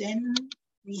 Then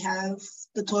we have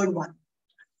the third one.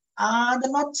 The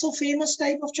not so famous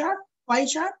type of chart, pie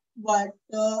chart, but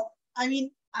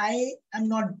I am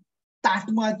not that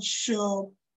much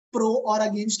pro or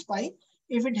against pie.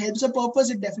 If it helps a purpose,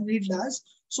 it definitely does.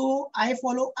 So I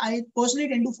personally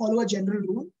tend to follow a general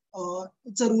rule.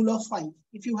 It's a rule of 5.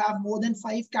 If you have more than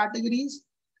 5 categories,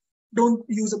 don't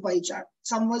use a pie chart.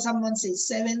 Someone says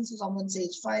 7, so someone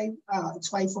says 5. It's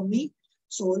 5 for me.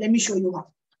 So let me show you how.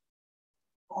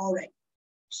 All right.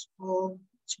 So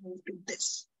let's move to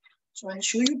this. So I'll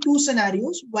show you 2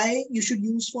 scenarios why you should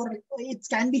use it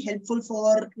can be helpful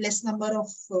for less number of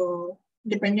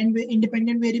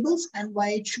independent variables, and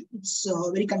why it's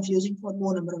very confusing for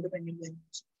more number of dependent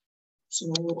variables.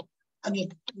 So again,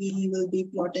 we will be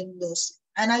plotting this,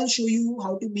 and I'll show you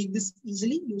how to make this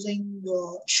easily using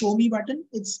the show me button.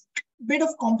 It's a bit of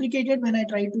complicated when I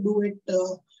try to do it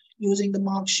using the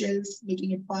mark shelf,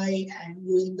 making it pi, and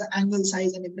using the angle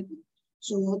size and everything.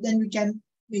 So then we can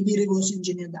maybe reverse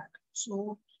engineer that.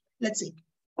 So let's see.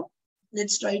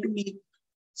 Let's try to make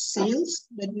sales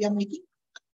that we are making.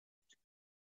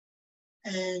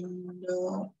 And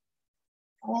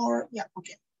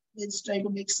let's try to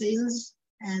make sales,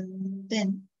 and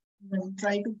then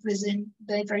try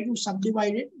to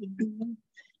subdivide it into,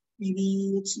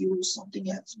 maybe let's use something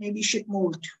else, maybe ship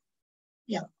mode.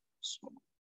 Yeah.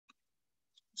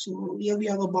 So here we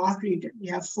have a bar created. We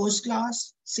have first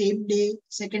class, same day,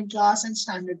 second class, and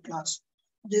standard class.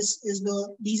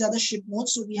 These are the ship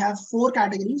modes. So we have 4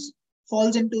 categories.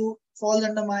 Falls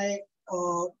under my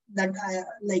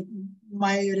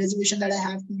my reservation that I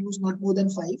have to use not more than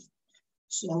 5.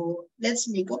 So let's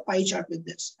make a pie chart with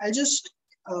this.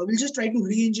 We'll just try to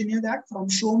re-engineer that from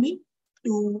show me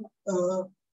to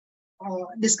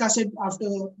discuss it after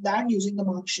that using the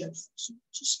mark shelf. So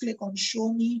just click on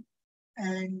show me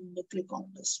and click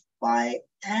on this pie,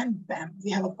 and bam,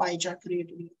 we have a pie chart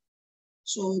created here.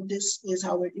 So this is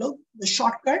how it looks. The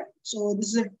shortcut. So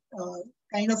this is a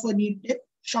kind of a neat tip.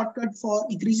 Shortcut for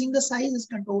increasing the size is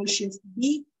Control Shift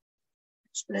B.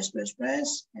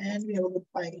 Press, and we have a good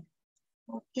pie.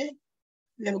 Okay,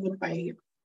 we have a good pie here.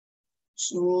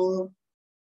 So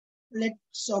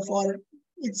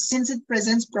since it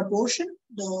presents proportion,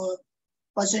 the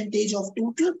percentage of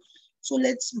total. So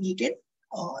let's make it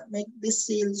make this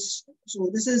sales. So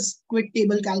this is quick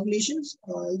table calculations.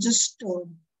 Just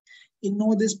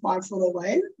ignore this part for a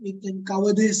while. We can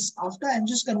cover this after. I'm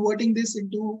just converting this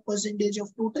into percentage of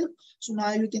total. So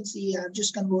now you can see I've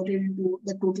just converted into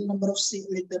the total number of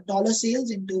like the dollar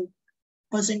sales into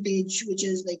percentage, which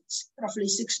is like roughly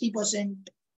 60%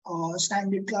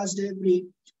 standard class delivery,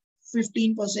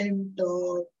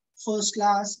 15% first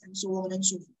class, and so on and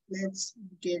so forth. Let's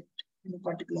get in a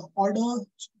particular order.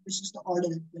 So this is the order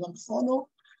that we want to follow.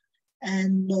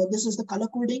 And this is the color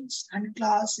coding, standard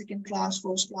class, second class,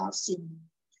 first class, same.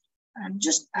 I'm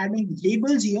just adding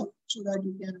labels here so that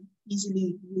you can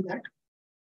easily do that.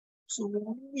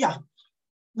 So yeah,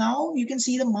 now you can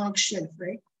see the mark shelf,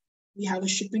 right? We have a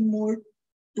shipping mode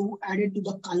to add it to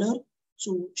the color.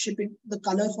 So the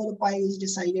color for the pie is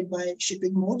decided by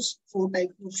shipping modes, 4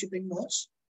 types of shipping modes,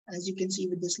 as you can see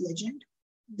with this legend.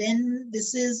 Then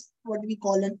this is what we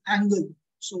call an angle.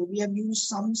 So we have used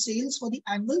some sales for the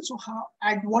angle. So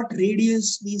at what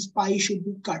radius these pie should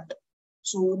be cut.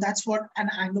 So that's what an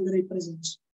angle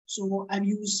represents. So I've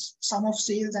used sum of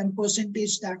sales and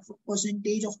percentage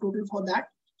of total for that.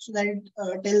 So that it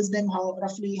tells them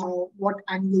what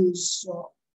angle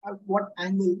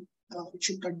it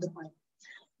should cut the pie.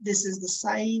 This is the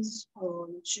size,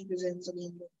 which represents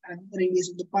again the radius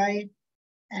of the pie.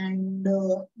 And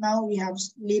now we have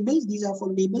labels. These are for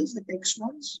labels, the text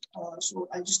ones. So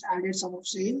I just added sum of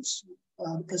sales,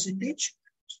 percentage,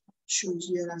 shows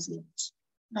here as labels.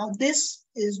 Now this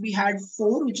is, we had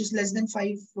 4, which is less than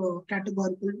 5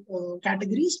 categorical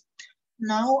categories.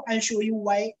 Now I'll show you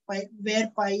where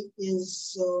pi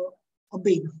is a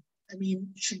big. I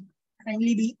mean, should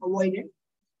kindly be avoided.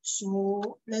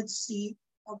 So let's see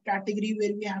a category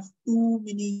where we have too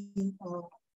many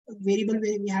variable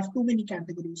where we have too many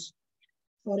categories.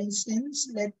 For instance,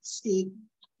 let's take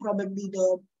probably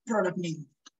the product name.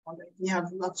 All right, we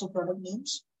have lots of product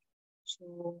names.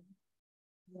 So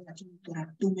I think there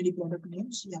are too many product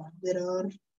names. Yeah, there are.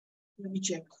 Let me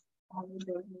check how many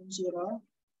product names here are.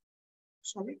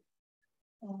 Sorry,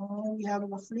 we have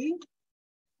roughly.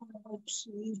 Let's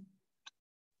see.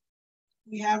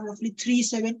 We have roughly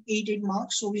 3788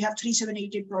 marks. So we have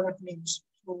 3788 product names.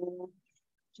 So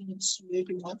I think it's way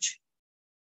too much.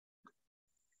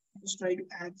 Just try to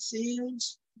add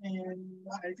sales, and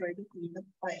I'll try to clean up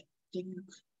pie.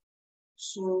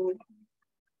 So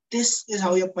this is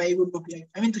how your pie would look like.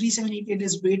 I mean, 3788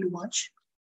 is way too much,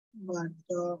 but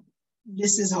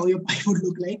this is how your pie would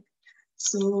look like.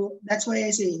 So that's why I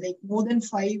say like more than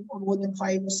 5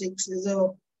 or 6 is a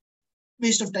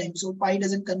waste of time. So pi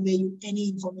doesn't convey you any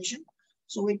information.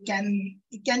 So it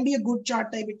can be a good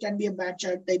chart type, it can be a bad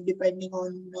chart type depending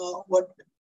on what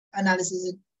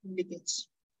analysis it indicates.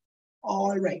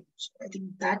 All right, so I think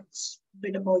that's a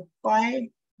bit about pi.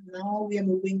 Now we are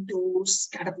moving to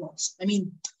scatter plots. I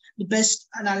mean, the best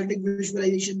analytic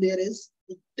visualization there is.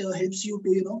 It helps you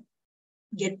to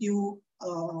get you.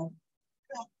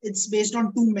 It's based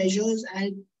on 2 measures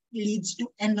and it leads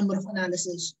to n number of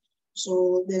analysis.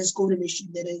 So there is correlation,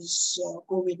 there is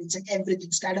covariance, and everything.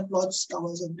 Scatter plots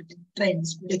covers everything,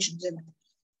 trends, predictions, everything.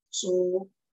 So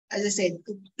as I said,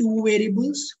 2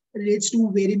 variables relates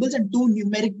to variables and 2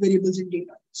 numeric variables in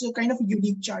data. So kind of a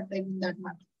unique chart type in that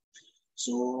matter.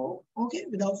 So, okay,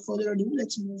 without further ado,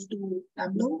 let's move to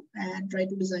Tableau and try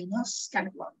to design a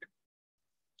scatter plot.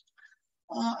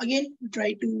 Again, we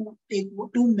try to take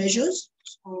two measures.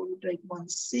 So we take one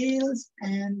sales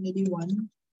and maybe one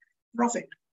profit.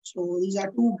 So these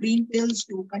are two green pills,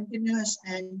 two continuous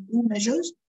and two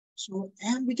measures. So,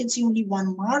 and we can see only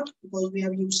one mark because we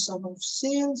have used sum of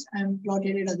sales and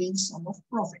plotted it against sum of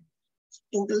profit.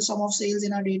 Total sum of sales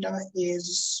in our data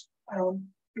is around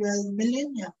 12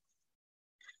 million. Yeah.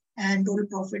 And total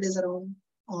profit is around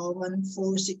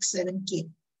 1467K.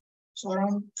 So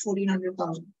around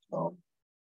 1400,000. So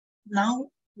now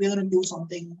we're going to do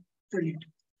something brilliant.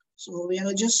 So we're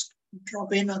going to just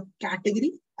drop in a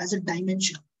category as a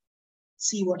dimension.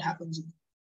 See what happens.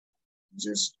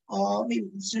 Just maybe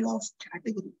instead of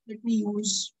category, let me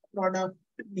use product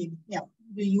name. Yeah,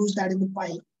 we use that in the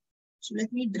pie. So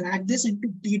let me drag this into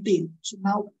detail. So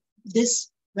now this,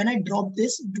 when I drop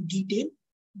this into detail,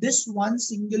 this one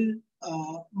single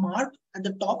mark at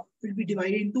the top will be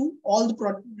divided into all the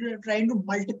product, trying to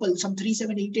multiple, some 3,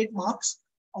 7, 8, 8 marks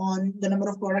on the number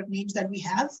of product names that we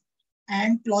have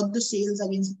and plot the sales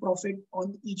against the profit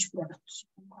on each product. So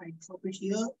I drop it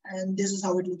here and this is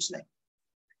how it looks like.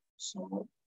 So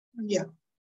yeah,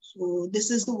 so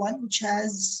this is the one which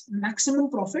has maximum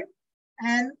profit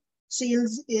and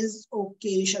sales is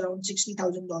okay, around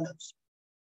 $60,000.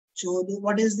 So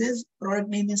what is this? Product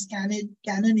name is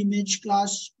Canon Image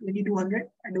Class 2200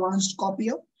 Advanced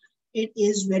Copier. It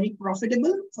is very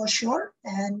profitable for sure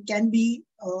and can be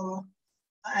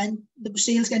and the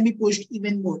sales can be pushed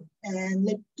even more. And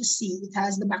let's see, it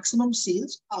has the maximum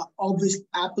sales, obviously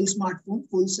Apple smartphone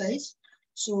full size.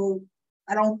 So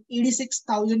around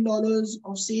 $86,000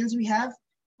 of sales we have,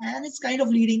 and it's kind of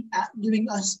leading, giving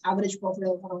us average profit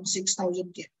of around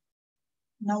 6,000K.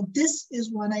 Now this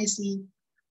is one I see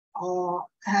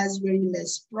has very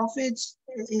less profits.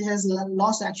 It has a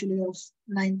loss actually of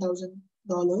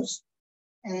 $9,000,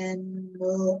 and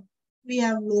we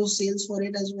have low sales for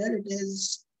it as well. It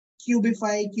is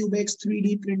Cubify Cubex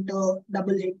 3D printer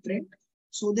double head print.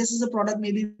 So this is a product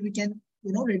maybe we can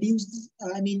reduce.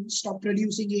 Stop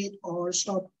producing it or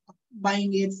stop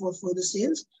buying it for further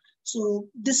sales. So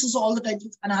this is all the type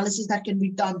of analysis that can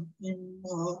be done in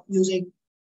using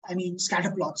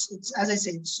scatter plots. It's, as I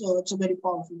said, so it's a very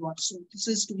powerful one. So this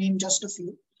is to name just a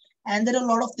few. And there are a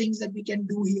lot of things that we can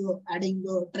do here, adding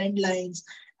the trend lines,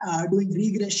 doing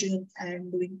regression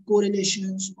and doing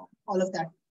correlations, all of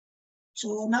that.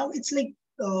 So now it's like,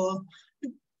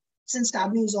 since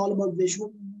Tableau is all about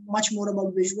visual, much more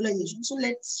about visualization. So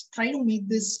let's try to make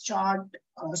this chart,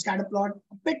 scatter plot,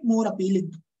 a bit more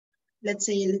appealing. Let's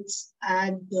say, let's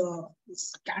add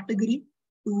this category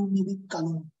to maybe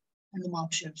color and the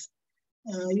mark shelf.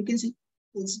 You can see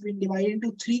it's been divided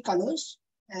into 3 colors.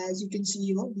 As you can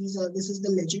see, this is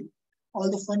the legend.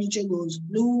 All the furniture goes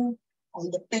blue, all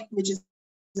the tech which is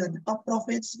at the top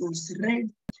profits goes red,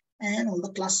 and all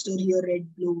the cluster here red,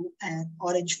 blue, and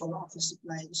orange for office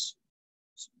supplies.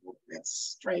 So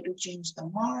let's try to change the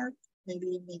mark.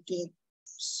 Maybe make it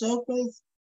circle,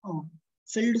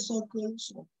 filled circle.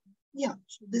 So yeah,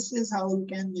 so this is how you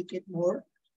can make it more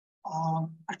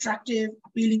attractive,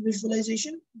 appealing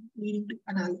visualization leading to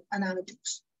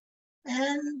analytics.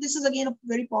 And this is again a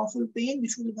very powerful pane,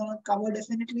 which we're going to cover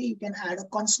definitely. You can add a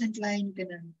constant line, you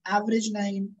can add an average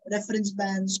line, reference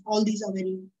bands. All these are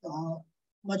very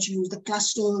much used. The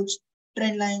clusters,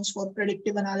 trend lines for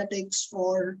predictive analytics,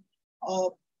 for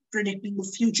predicting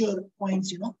the future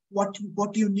points, what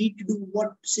you need to do,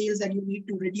 what sales that you need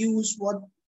to reduce, what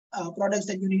products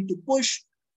that you need to push,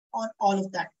 on all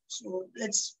of that. So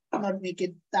let's not make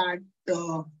it that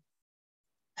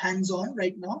hands-on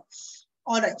right now.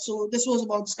 All right, so this was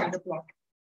about scatter plot.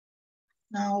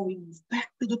 Now we move back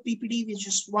to the PPT with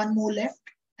just one more left.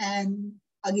 And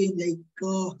again,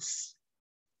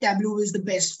 Tableau is the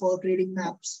best for creating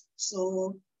maps.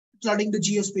 So plotting the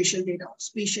geospatial data,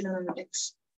 spatial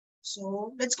analytics.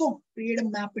 So let's go create a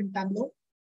map in Tableau.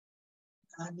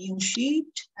 A new sheet,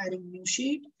 adding new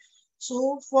sheet.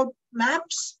 So for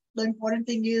maps, the important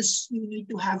thing is you need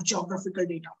to have geographical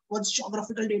data. What's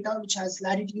geographical data? Which has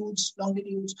latitudes,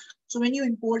 longitudes. So when you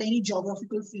import any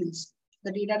geographical fields,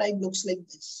 the data type looks like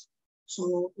this.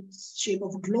 So it's shape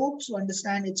of a globe. So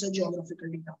understand it's a geographical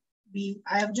data.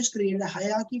 I have just created a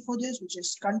hierarchy for this, which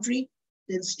is country,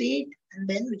 then state, and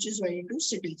then which is right into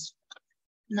cities.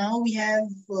 Now we have,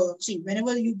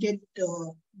 whenever you get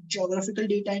geographical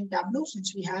data in Tableau,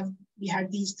 since we had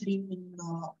these 3 in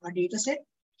our data set,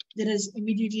 there is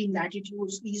immediately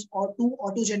latitudes. These are 2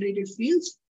 auto-generated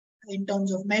fields in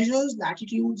terms of measures,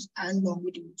 latitudes, and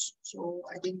longitudes. So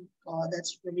I think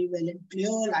that's very well and clear.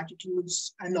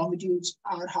 Latitudes and longitudes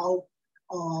are how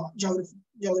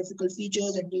geographical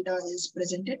features and data is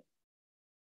presented.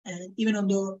 And even on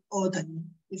the Earth, I mean,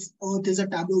 if Earth is a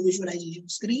Tableau visualization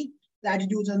screen,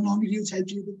 latitudes and longitudes help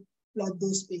you to plot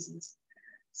those spaces.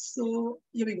 So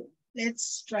here we go.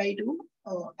 Let's try to.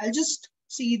 I'll just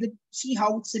see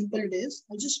how simple it is.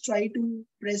 I'll just try to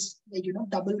press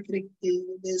double click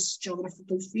this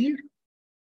geographical field,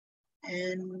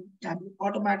 and Tableau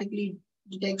automatically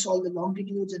detects all the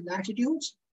longitudes and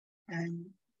latitudes and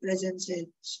presents it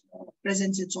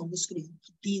on the screen.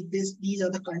 These are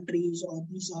the countries, or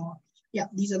these are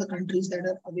the countries that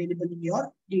are available in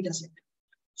your data set.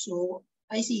 So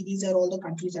I see these are all the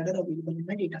countries that are available in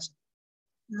my data set.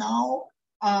 Now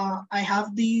I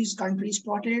have these countries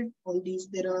plotted. All these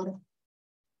there are.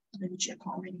 Let me check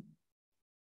how many.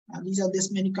 These are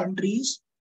this many countries.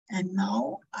 And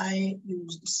now I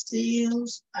use the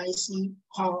sales. I see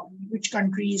which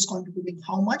country is contributing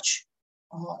how much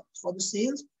for the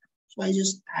sales. So I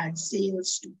just add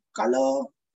sales to color.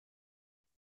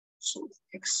 So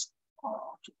let's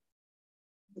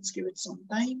give it some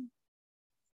time.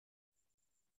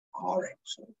 All right.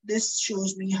 So this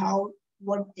shows me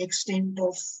what extent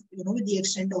of with the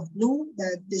extent of blue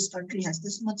that this country has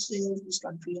this much sales. This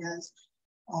country has.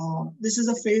 This is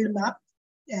a filled map.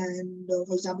 And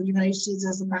for example, United States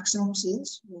has the maximum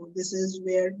sales. So this is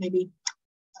where maybe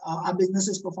our business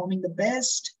is performing the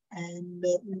best, and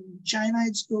in China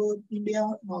it's good, India,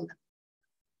 and all that.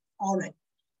 All right.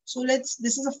 So this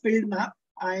is a filled map.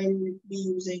 I'll be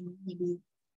using maybe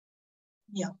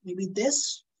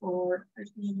this, or let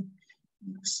me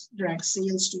drag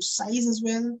sales to size as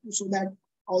well, so that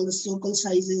all the circle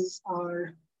sizes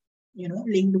are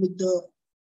linked with the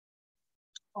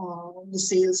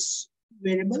sales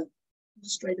variable.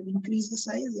 Just try to increase the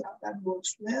size. Yeah, that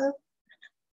works well.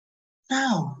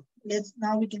 Now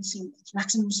we can see it's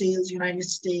maximum sales, United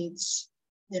States.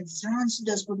 Then France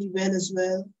does pretty well as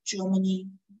well. Germany,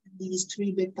 these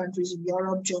three big countries in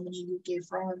Europe, Germany, UK,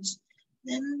 France.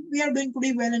 Then we are doing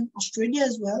pretty well in Australia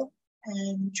as well,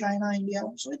 and China, India.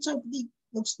 So it's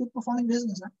looks good performing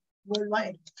business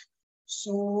worldwide.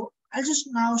 So I'll just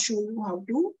now show you how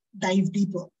to dive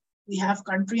deeper. We have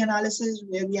country analysis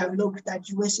where we have looked that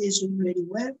USA is doing very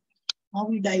well. Now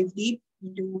we dive deep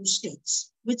into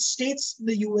states. Which states in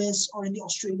the US or in the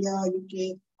Australia,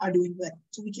 UK are doing well?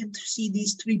 So we can see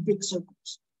these three big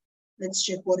circles. Let's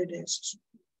check what it is.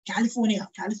 California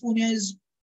is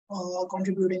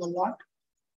contributing a lot.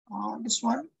 This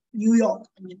one, New York,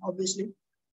 I mean, obviously,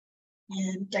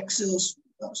 and Texas.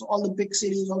 So all the big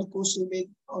cities, all the coastal big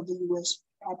of the US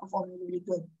are performing really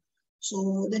good.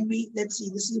 So then let's see,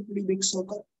 this is a pretty big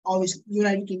circle. Obviously,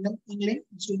 United Kingdom, England,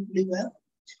 it's doing pretty well.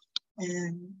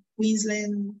 And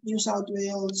Queensland, New South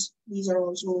Wales, these are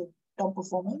also top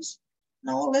performers.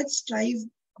 Now let's dive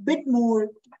a bit more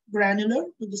granular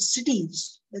to the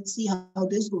cities. Let's see how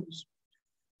this goes.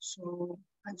 So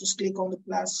I just click on the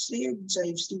plus save,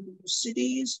 dives deep into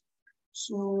cities.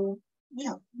 So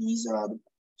yeah, these are,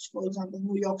 for example,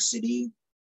 New York City,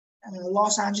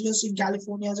 Los Angeles in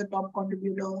California is a top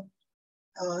contributor.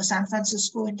 San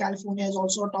Francisco in California is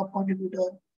also a top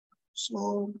contributor.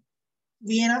 So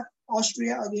Vienna,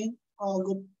 Austria, again, a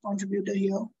good contributor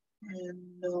here.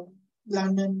 And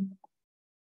London.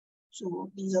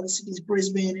 So these are the cities,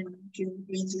 Brisbane in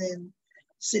Queensland,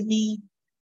 Sydney,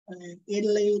 and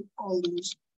Adelaide, all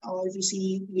these. If you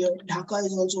see here, Dhaka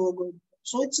is also good.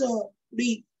 So it's a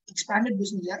pretty expanded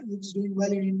business. Yeah, it's doing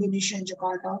well in Indonesia and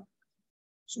Jakarta.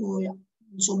 So yeah,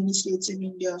 so many states in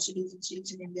India, cities and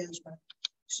states in India as well.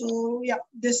 So yeah,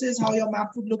 this is how your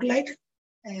map would look like,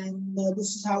 and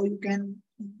this is how you can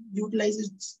utilize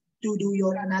it to do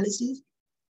your analysis.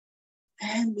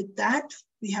 And with that,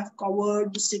 we have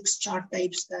covered the 6 chart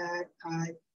types that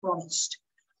I promised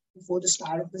before the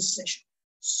start of this session.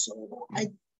 So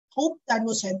I hope that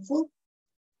was helpful.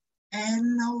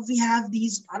 And now we have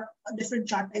these different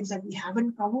chart types that we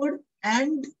haven't covered,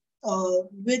 and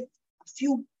with a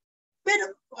few bit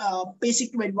of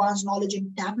basic to advanced knowledge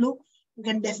in Tableau, you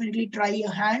can definitely try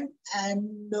your hand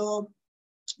and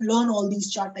learn all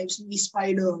these chart types. Maybe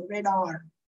spider, radar,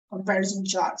 comparison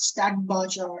chart, stacked bar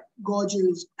chart,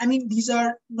 gauges. I mean, these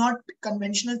are not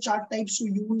conventional chart types to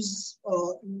use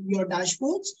in your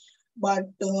dashboards, but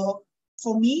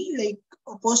for me, like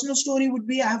a personal story would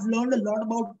be, I have learned a lot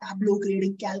about Tableau,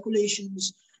 creating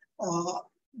calculations,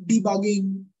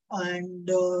 debugging, and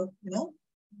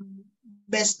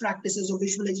best practices of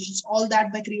visualizations, all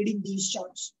that by creating these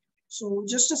charts. So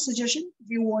just a suggestion, if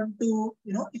you want to,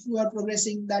 if you are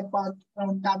progressing that path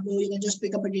around Tableau, you can just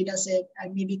pick up a data set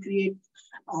and maybe create,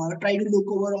 try to look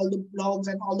over all the blogs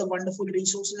and all the wonderful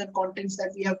resources and contents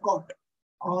that we have got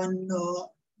on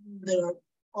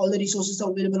all the resources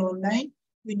are available online.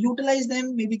 We utilize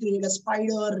them, maybe create a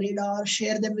spider, radar,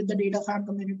 share them with the data farm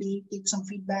community, take some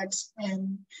feedbacks,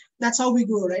 and that's how we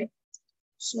grow, right?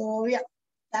 So yeah,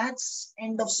 that's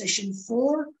end of session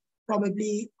 4,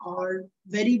 probably our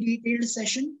very detailed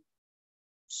session.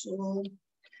 So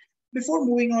before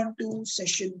moving on to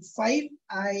session 5,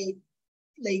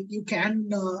 you can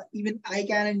even I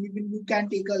can and even you can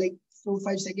take a 4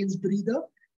 5 seconds breather,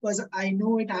 because I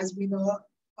know it has been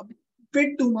a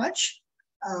bit too much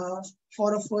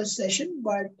for a first session,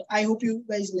 but I hope you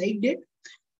guys liked it.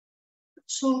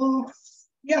 So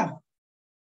yeah,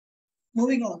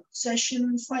 moving on,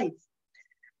 session 5.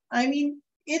 I mean,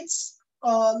 it's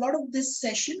a lot of this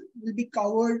session will be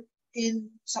covered in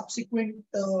subsequent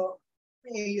what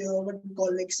we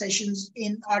call sessions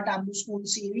in our Tableau School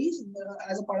series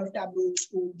as a part of Tableau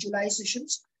School July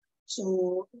sessions.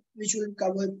 So which will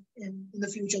cover in the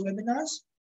future webinars.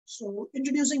 So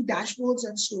introducing dashboards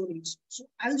and stories. So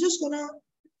I'm just gonna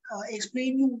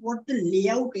explain you what the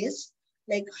layout is,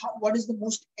 what is the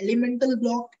most elemental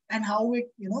block and how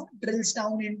it drills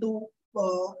down into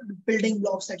building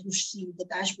blocks that you see, the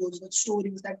dashboards, the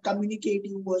stories that communicate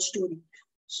you a story.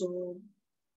 So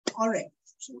all right,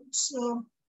 so it's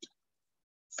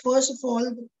first of all,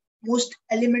 the most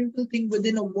elemental thing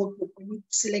within a workbook. When you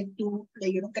select to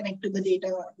connect to the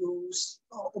data, you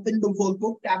open the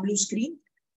workbook Tableau screen.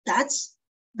 That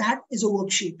is a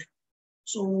worksheet.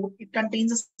 So it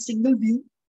contains a single view.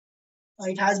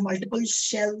 It has multiple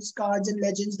shells, cards, and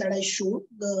legends that I showed.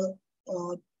 The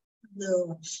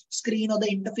screen or the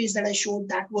interface that I showed,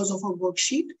 that was of a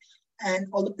worksheet, and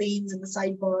all the panes and the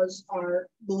sidebars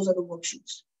those are the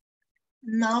worksheets.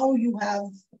 Now you have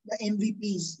the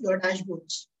MVPs, your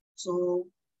dashboards. So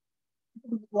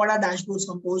what are dashboards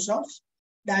composed of?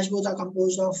 Dashboards are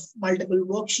composed of multiple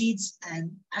worksheets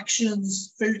and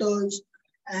actions, filters,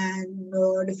 and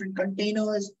different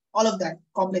containers, all of that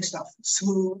complex stuff.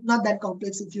 So not that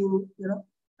complex if you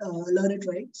learn it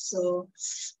right. So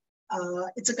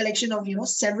it's a collection of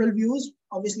several views.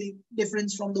 Obviously,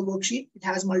 difference from the worksheet. It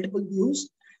has multiple views.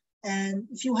 And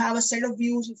if you have a set of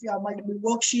views, if you have multiple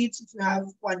worksheets, if you have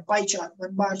one pie chart,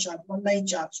 one bar chart, one line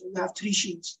chart, so you have 3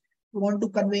 sheets. You want to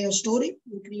convey a story,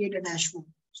 you create a dashboard.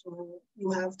 So you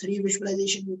have 3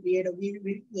 visualization, you create a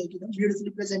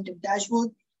beautifully presented dashboard,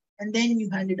 and then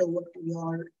you hand it over to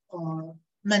your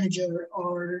manager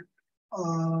or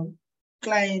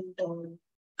client or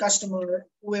customer,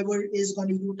 whoever is going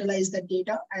to utilize that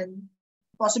data and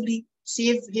possibly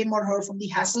save him or her from the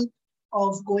hassle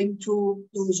of going through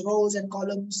those rows and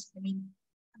columns. I mean,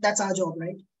 that's our job,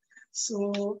 right?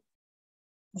 So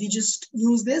we just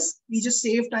use this, we just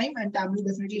save time, and Tableau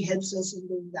definitely helps us in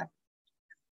doing that.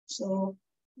 So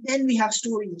then we have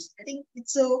stories. I think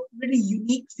it's a really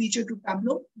unique feature to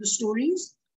Tableau, the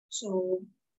stories. So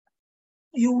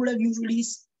you would have usually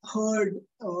heard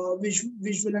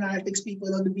visual analytics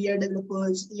people or the BI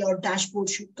developers, your dashboard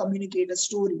should communicate a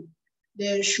story.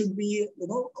 There should be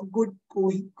a good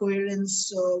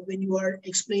coherence when you are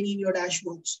explaining your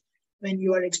dashboards, when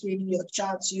you are explaining your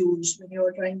charts used, when you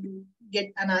are trying to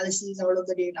get analysis out of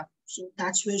the data. So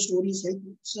that's where stories help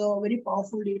you. So very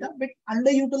powerful data, but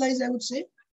underutilized, I would say.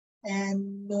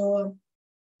 And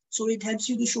so it helps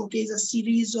you to showcase a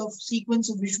series of sequence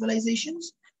of visualizations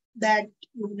that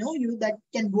that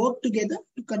can work together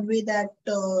to convey that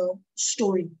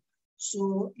story.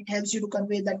 So it helps you to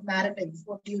convey that narrative,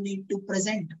 what you need to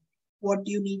present, what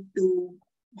you need to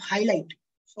highlight,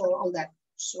 so all that.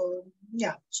 So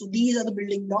yeah, so these are the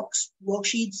building blocks: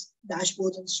 worksheets,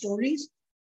 dashboards, and stories.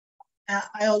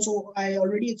 I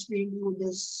already explained you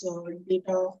this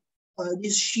data.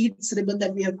 This sheets ribbon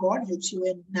that we have got helps you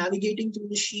in navigating through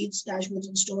the sheets, dashboards,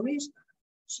 and stories.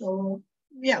 So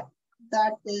yeah,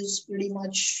 that is pretty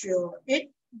much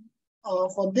it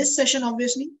for this session.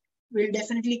 Obviously, we'll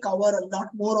definitely cover a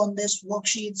lot more on this: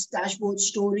 worksheets, dashboards,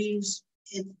 stories.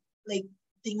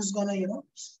 Things gonna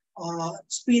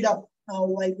speed up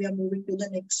while we are moving to the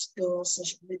next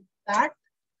session. With that,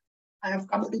 I have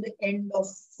come to the end of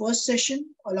first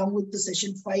session along with the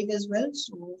session 5 as well.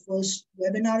 So first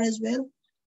webinar as well.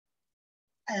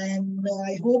 And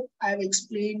I hope I've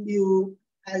explained you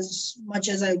as much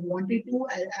as I wanted to.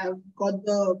 I've got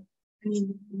the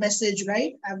message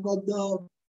right. I've got the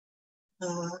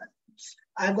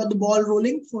ball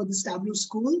rolling for the Tableau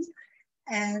school.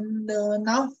 And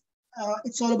now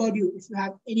it's all about you. If you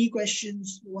have any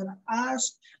questions you want to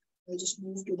ask, I'll just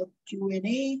move to the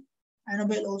Q&A.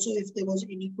 Annabelle, also, if there was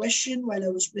any question while I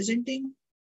was presenting.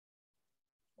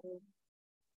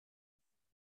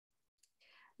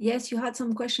 Yes, you had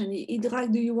some question.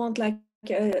 Idrak, do you want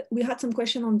we had some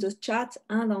question on the chat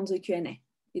and on the Q&A.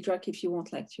 Idrak, if you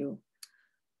want like to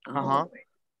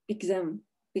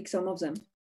pick some of them.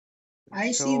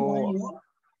 I see one here.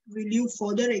 Will you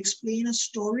further explain a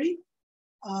story?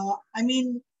 I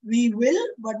mean, we will,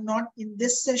 but not in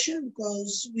this session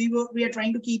because we are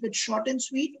trying to keep it short and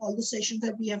sweet. All the sessions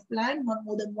that we have planned, not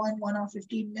more than 1 hour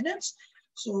 15 minutes,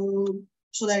 so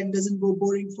that it doesn't go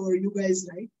boring for you guys,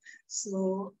 right?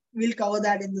 So we'll cover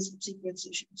that in the subsequent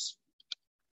sessions.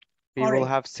 We will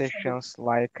have sessions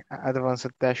like advanced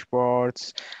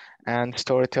dashboards and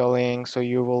storytelling, so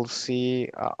you will see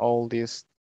all this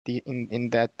in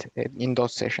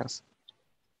those sessions.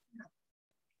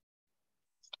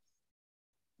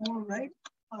 All right,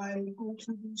 I'll go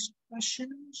through these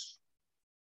questions.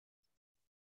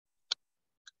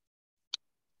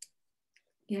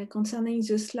 Yeah, concerning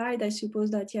the slide, I suppose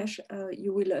that Yash,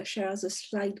 you will share the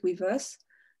slide with us,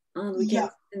 and we can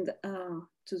send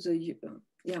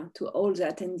to all the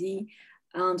attendee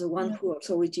and the one who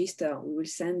also register. We will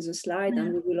send the slide,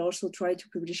 and we will also try to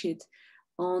publish it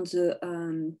on the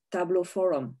Tableau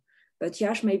forum. But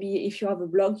Yash, maybe if you have a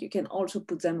blog, you can also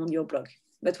put them on your blog.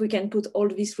 But we can put all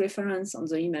this reference on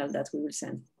the email that we will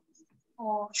send.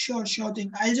 Oh, sure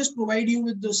thing. I'll just provide you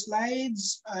with the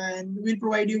slides, and we'll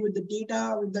provide you with the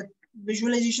data, with the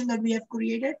visualization that we have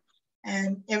created,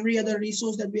 and every other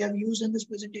resource that we have used in this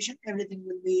presentation. Everything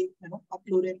will be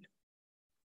uploaded.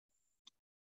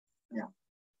 Yeah.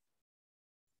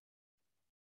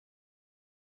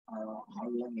 How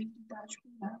do I make the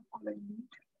dashboard?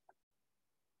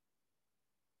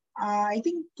 I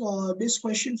think this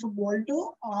question from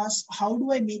Walter asks, how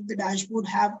do I make the dashboard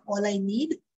have all I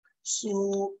need?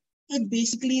 So it's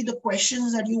basically the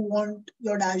questions that you want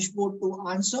your dashboard to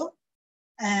answer.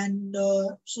 And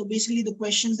so basically the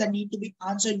questions that need to be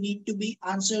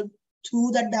answered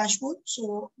through that dashboard.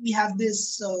 So we have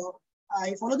this,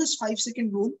 I follow this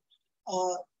 5-second rule.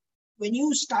 When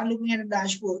you start looking at a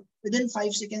dashboard, within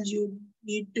 5 seconds, you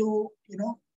need to,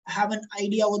 have an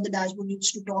idea what the dashboard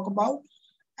needs to talk about.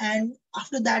 And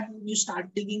after that, when you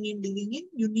start digging in,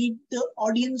 you need the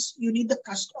audience, you need the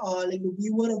the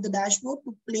viewer of the dashboard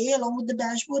to play along with the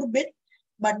dashboard a bit,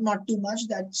 but not too much.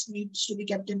 That needs to be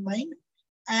kept in mind.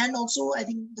 And also, I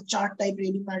think the chart type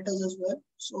really matters as well.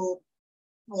 So,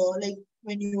 like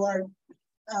when you are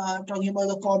talking about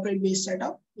the corporate-based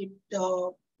setup,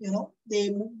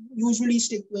 they usually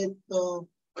stick with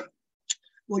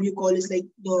what you call is like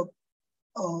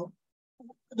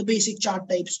the basic chart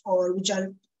types, or which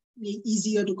are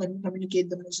easier to communicate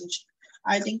the message.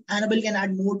 I think Annabelle can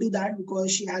add more to that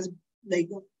because she has like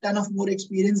a ton of more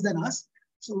experience than us.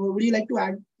 So would you like to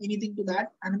add anything to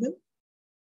that, Annabelle?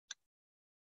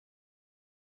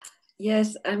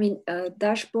 Yes, I mean,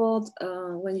 dashboard,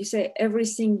 when you say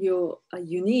everything you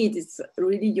need, it's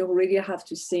really, you really have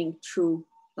to think through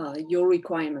your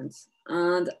requirements.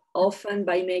 And often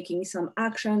by making some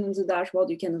action on the dashboard,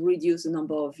 you can reduce the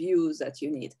number of views that you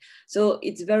need. So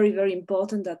it's very, very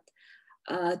important that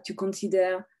to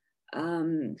consider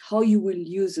how you will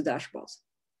use the dashboards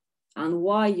and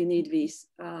why you need this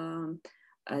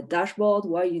dashboard,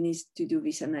 why you need to do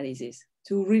this analysis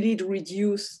to really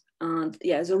reduce. And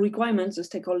yeah, the requirements, the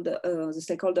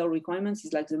stakeholder requirements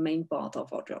is like the main part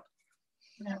of our job.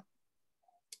 Yeah.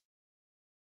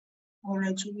 All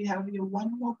right, so we have here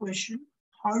one more question.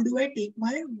 How do I take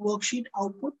my worksheet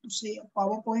output to say a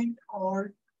PowerPoint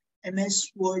or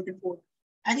MS Word report?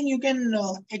 I think you can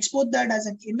export that as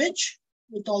an image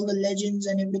with all the legends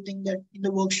and everything that in the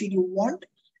worksheet you want.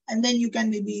 And then you can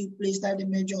maybe place that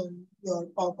image on your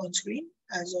PowerPoint screen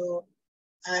as a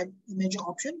add image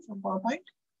option from PowerPoint.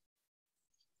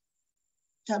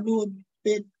 Tableau a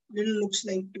bit little looks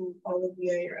like to Power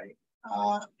BI, right?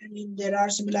 I mean, there are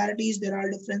similarities, there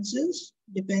are differences.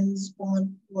 Depends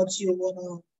on what you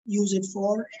wanna use it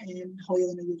for and how you're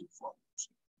gonna use it for.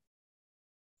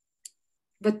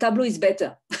 But Tableau is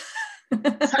better.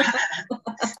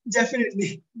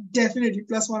 Definitely,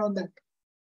 +1 on that.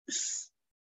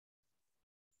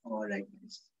 All right,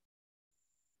 guys.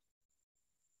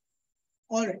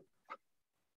 All right.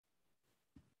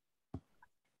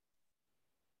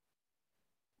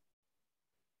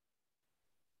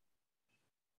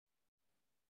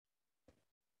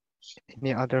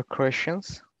 Any other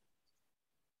questions?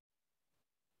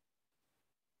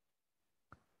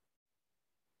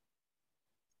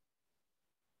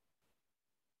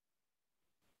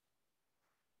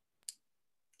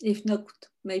 If not,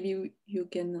 maybe you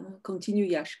can continue,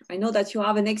 Yash. I know that you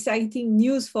have an exciting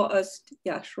news for us,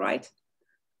 Yash, right?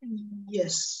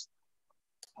 Yes.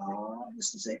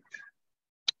 Just a sec.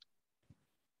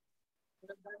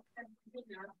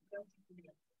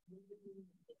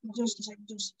 Just a second.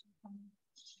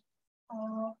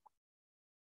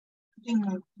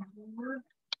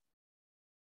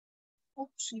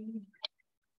 Oopsie.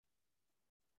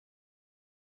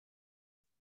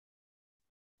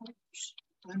 Oops.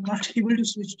 I'm not able to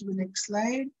switch to the next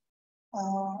slide.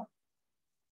 All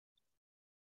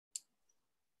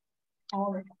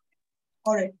right.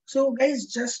 All right. So guys,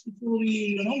 just before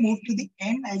we move to the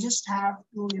end, I just have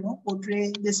to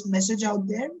portray this message out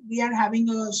there. We are having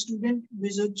a student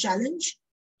wizard challenge.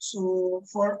 So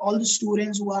for all the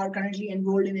students who are currently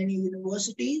enrolled in any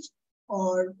universities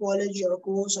or college or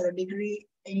course or a degree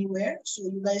anywhere, so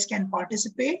you guys can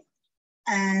participate,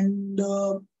 and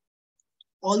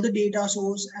all the data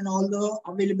source and all the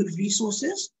available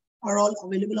resources are all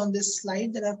available on this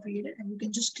slide that I've created. And you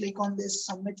can just click on this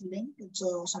submit link. It's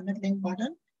a submit link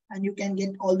button, and you can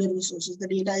get all the resources. The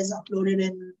data is uploaded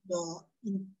in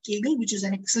Kaggle, which is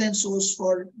an excellent source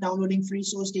for downloading free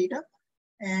source data.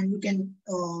 And you can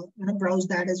browse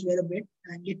that as well a bit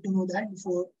and get to know that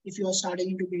before, if you are starting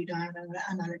into data and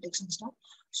analytics and stuff.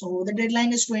 So the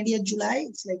deadline is 20th July.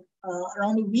 It's like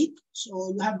around a week.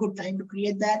 So you have good time to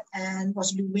create that and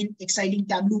possibly win exciting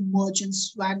Tableau merch and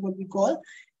swag, what we call,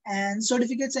 and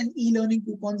certificates and e-learning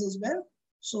coupons as well.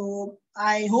 So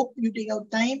I hope you take out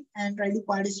time and try to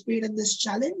participate in this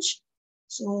challenge.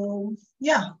 So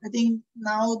yeah, I think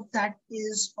now that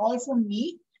is all from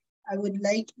me. I would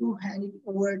like to hand it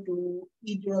over to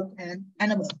Idrak and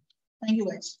Annabelle. Thank you,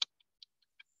 guys.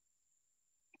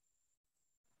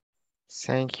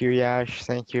 Thank you, Yash.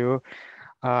 Thank you.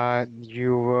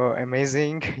 You were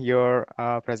amazing. Your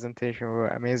presentation were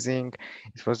amazing.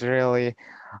 It was really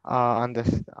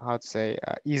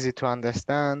easy to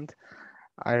understand.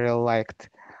 I really liked.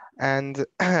 And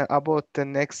about the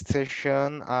next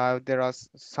session, there are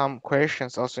some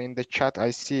questions also in the chat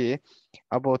I see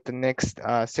about the next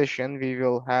session. We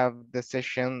will have the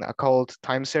session called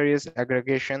time series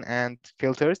aggregation and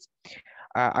filters.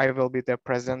 I will be the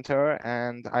presenter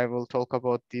and I will talk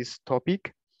about this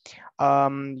topic.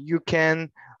 You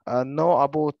can know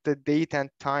about the date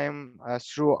and time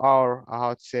through our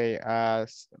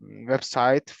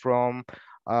website from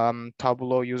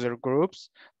Tableau user groups,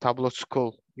 Tableau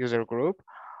school user group,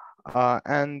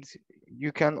 and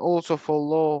you can also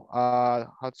follow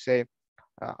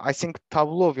I think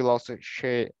Tableau will also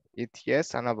share it.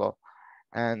 Yes, Annabelle,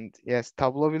 and yes,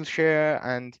 Tableau will share,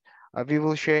 and we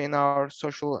will share in our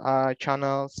social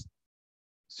channels.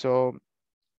 So,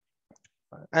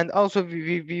 and also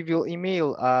we will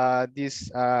email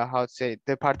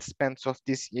the participants of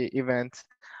this event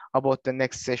about the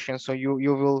next session. So you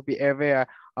will be aware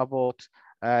about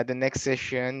the next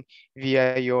session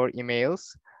via your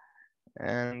emails.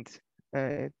 And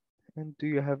do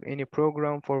you have any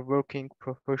program for working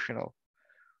professional?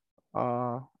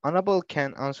 Annabelle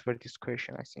can answer this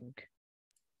question, I think.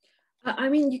 I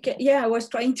mean, you can, yeah, I was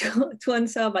trying to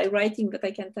answer by writing, but I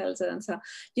can tell the answer.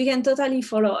 You can totally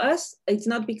follow us. It's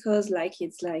not because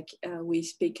we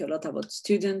speak a lot about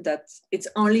students that it's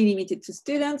only limited to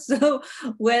students. So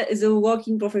well, the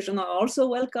working professional are also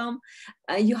welcome.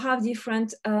 You have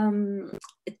different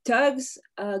tags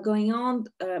going on.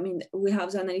 I mean, we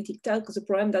have the analytic tag. The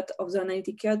problem that of the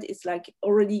analytic tag is like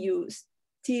already you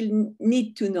still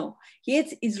need to know.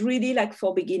 It is really like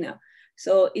for beginner.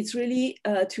 So it's really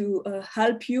to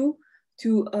help you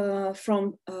to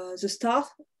from the start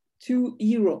to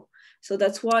hero. So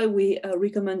that's why we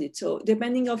recommend it. So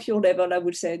depending of your level, I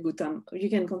would say good time. You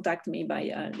can contact me by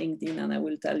LinkedIn and I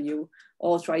will tell you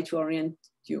or try to orient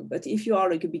you. But if you are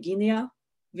like a beginner,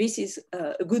 this is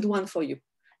a good one for you,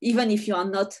 even if you are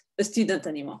not a student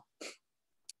anymore.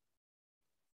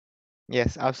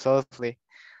 Yes, absolutely.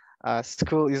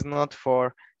 School is not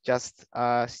for just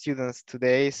students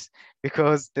today,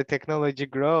 because the technology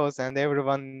grows and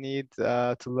everyone needs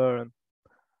to learn.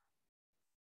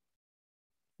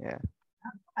 Yeah.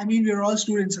 I mean, we're all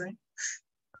students, right?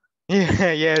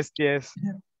 Yeah, yes. Yeah.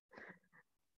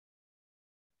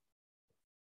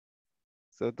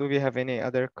 So do we have any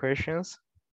other questions?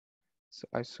 So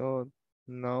I saw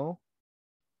no.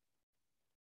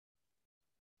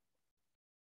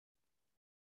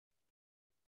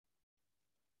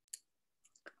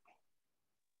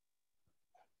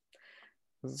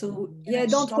 So yeah,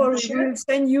 don't worry, we will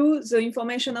send you the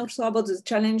information also about the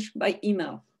challenge by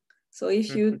email. So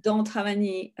if you don't have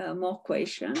any more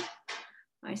questions,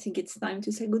 I think it's time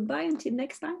to say goodbye until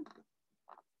next time.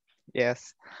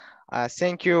 Yes.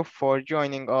 Thank you for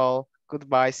joining all.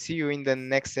 Goodbye. See you in the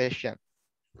next session.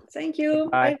 Thank you.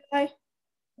 Bye-bye.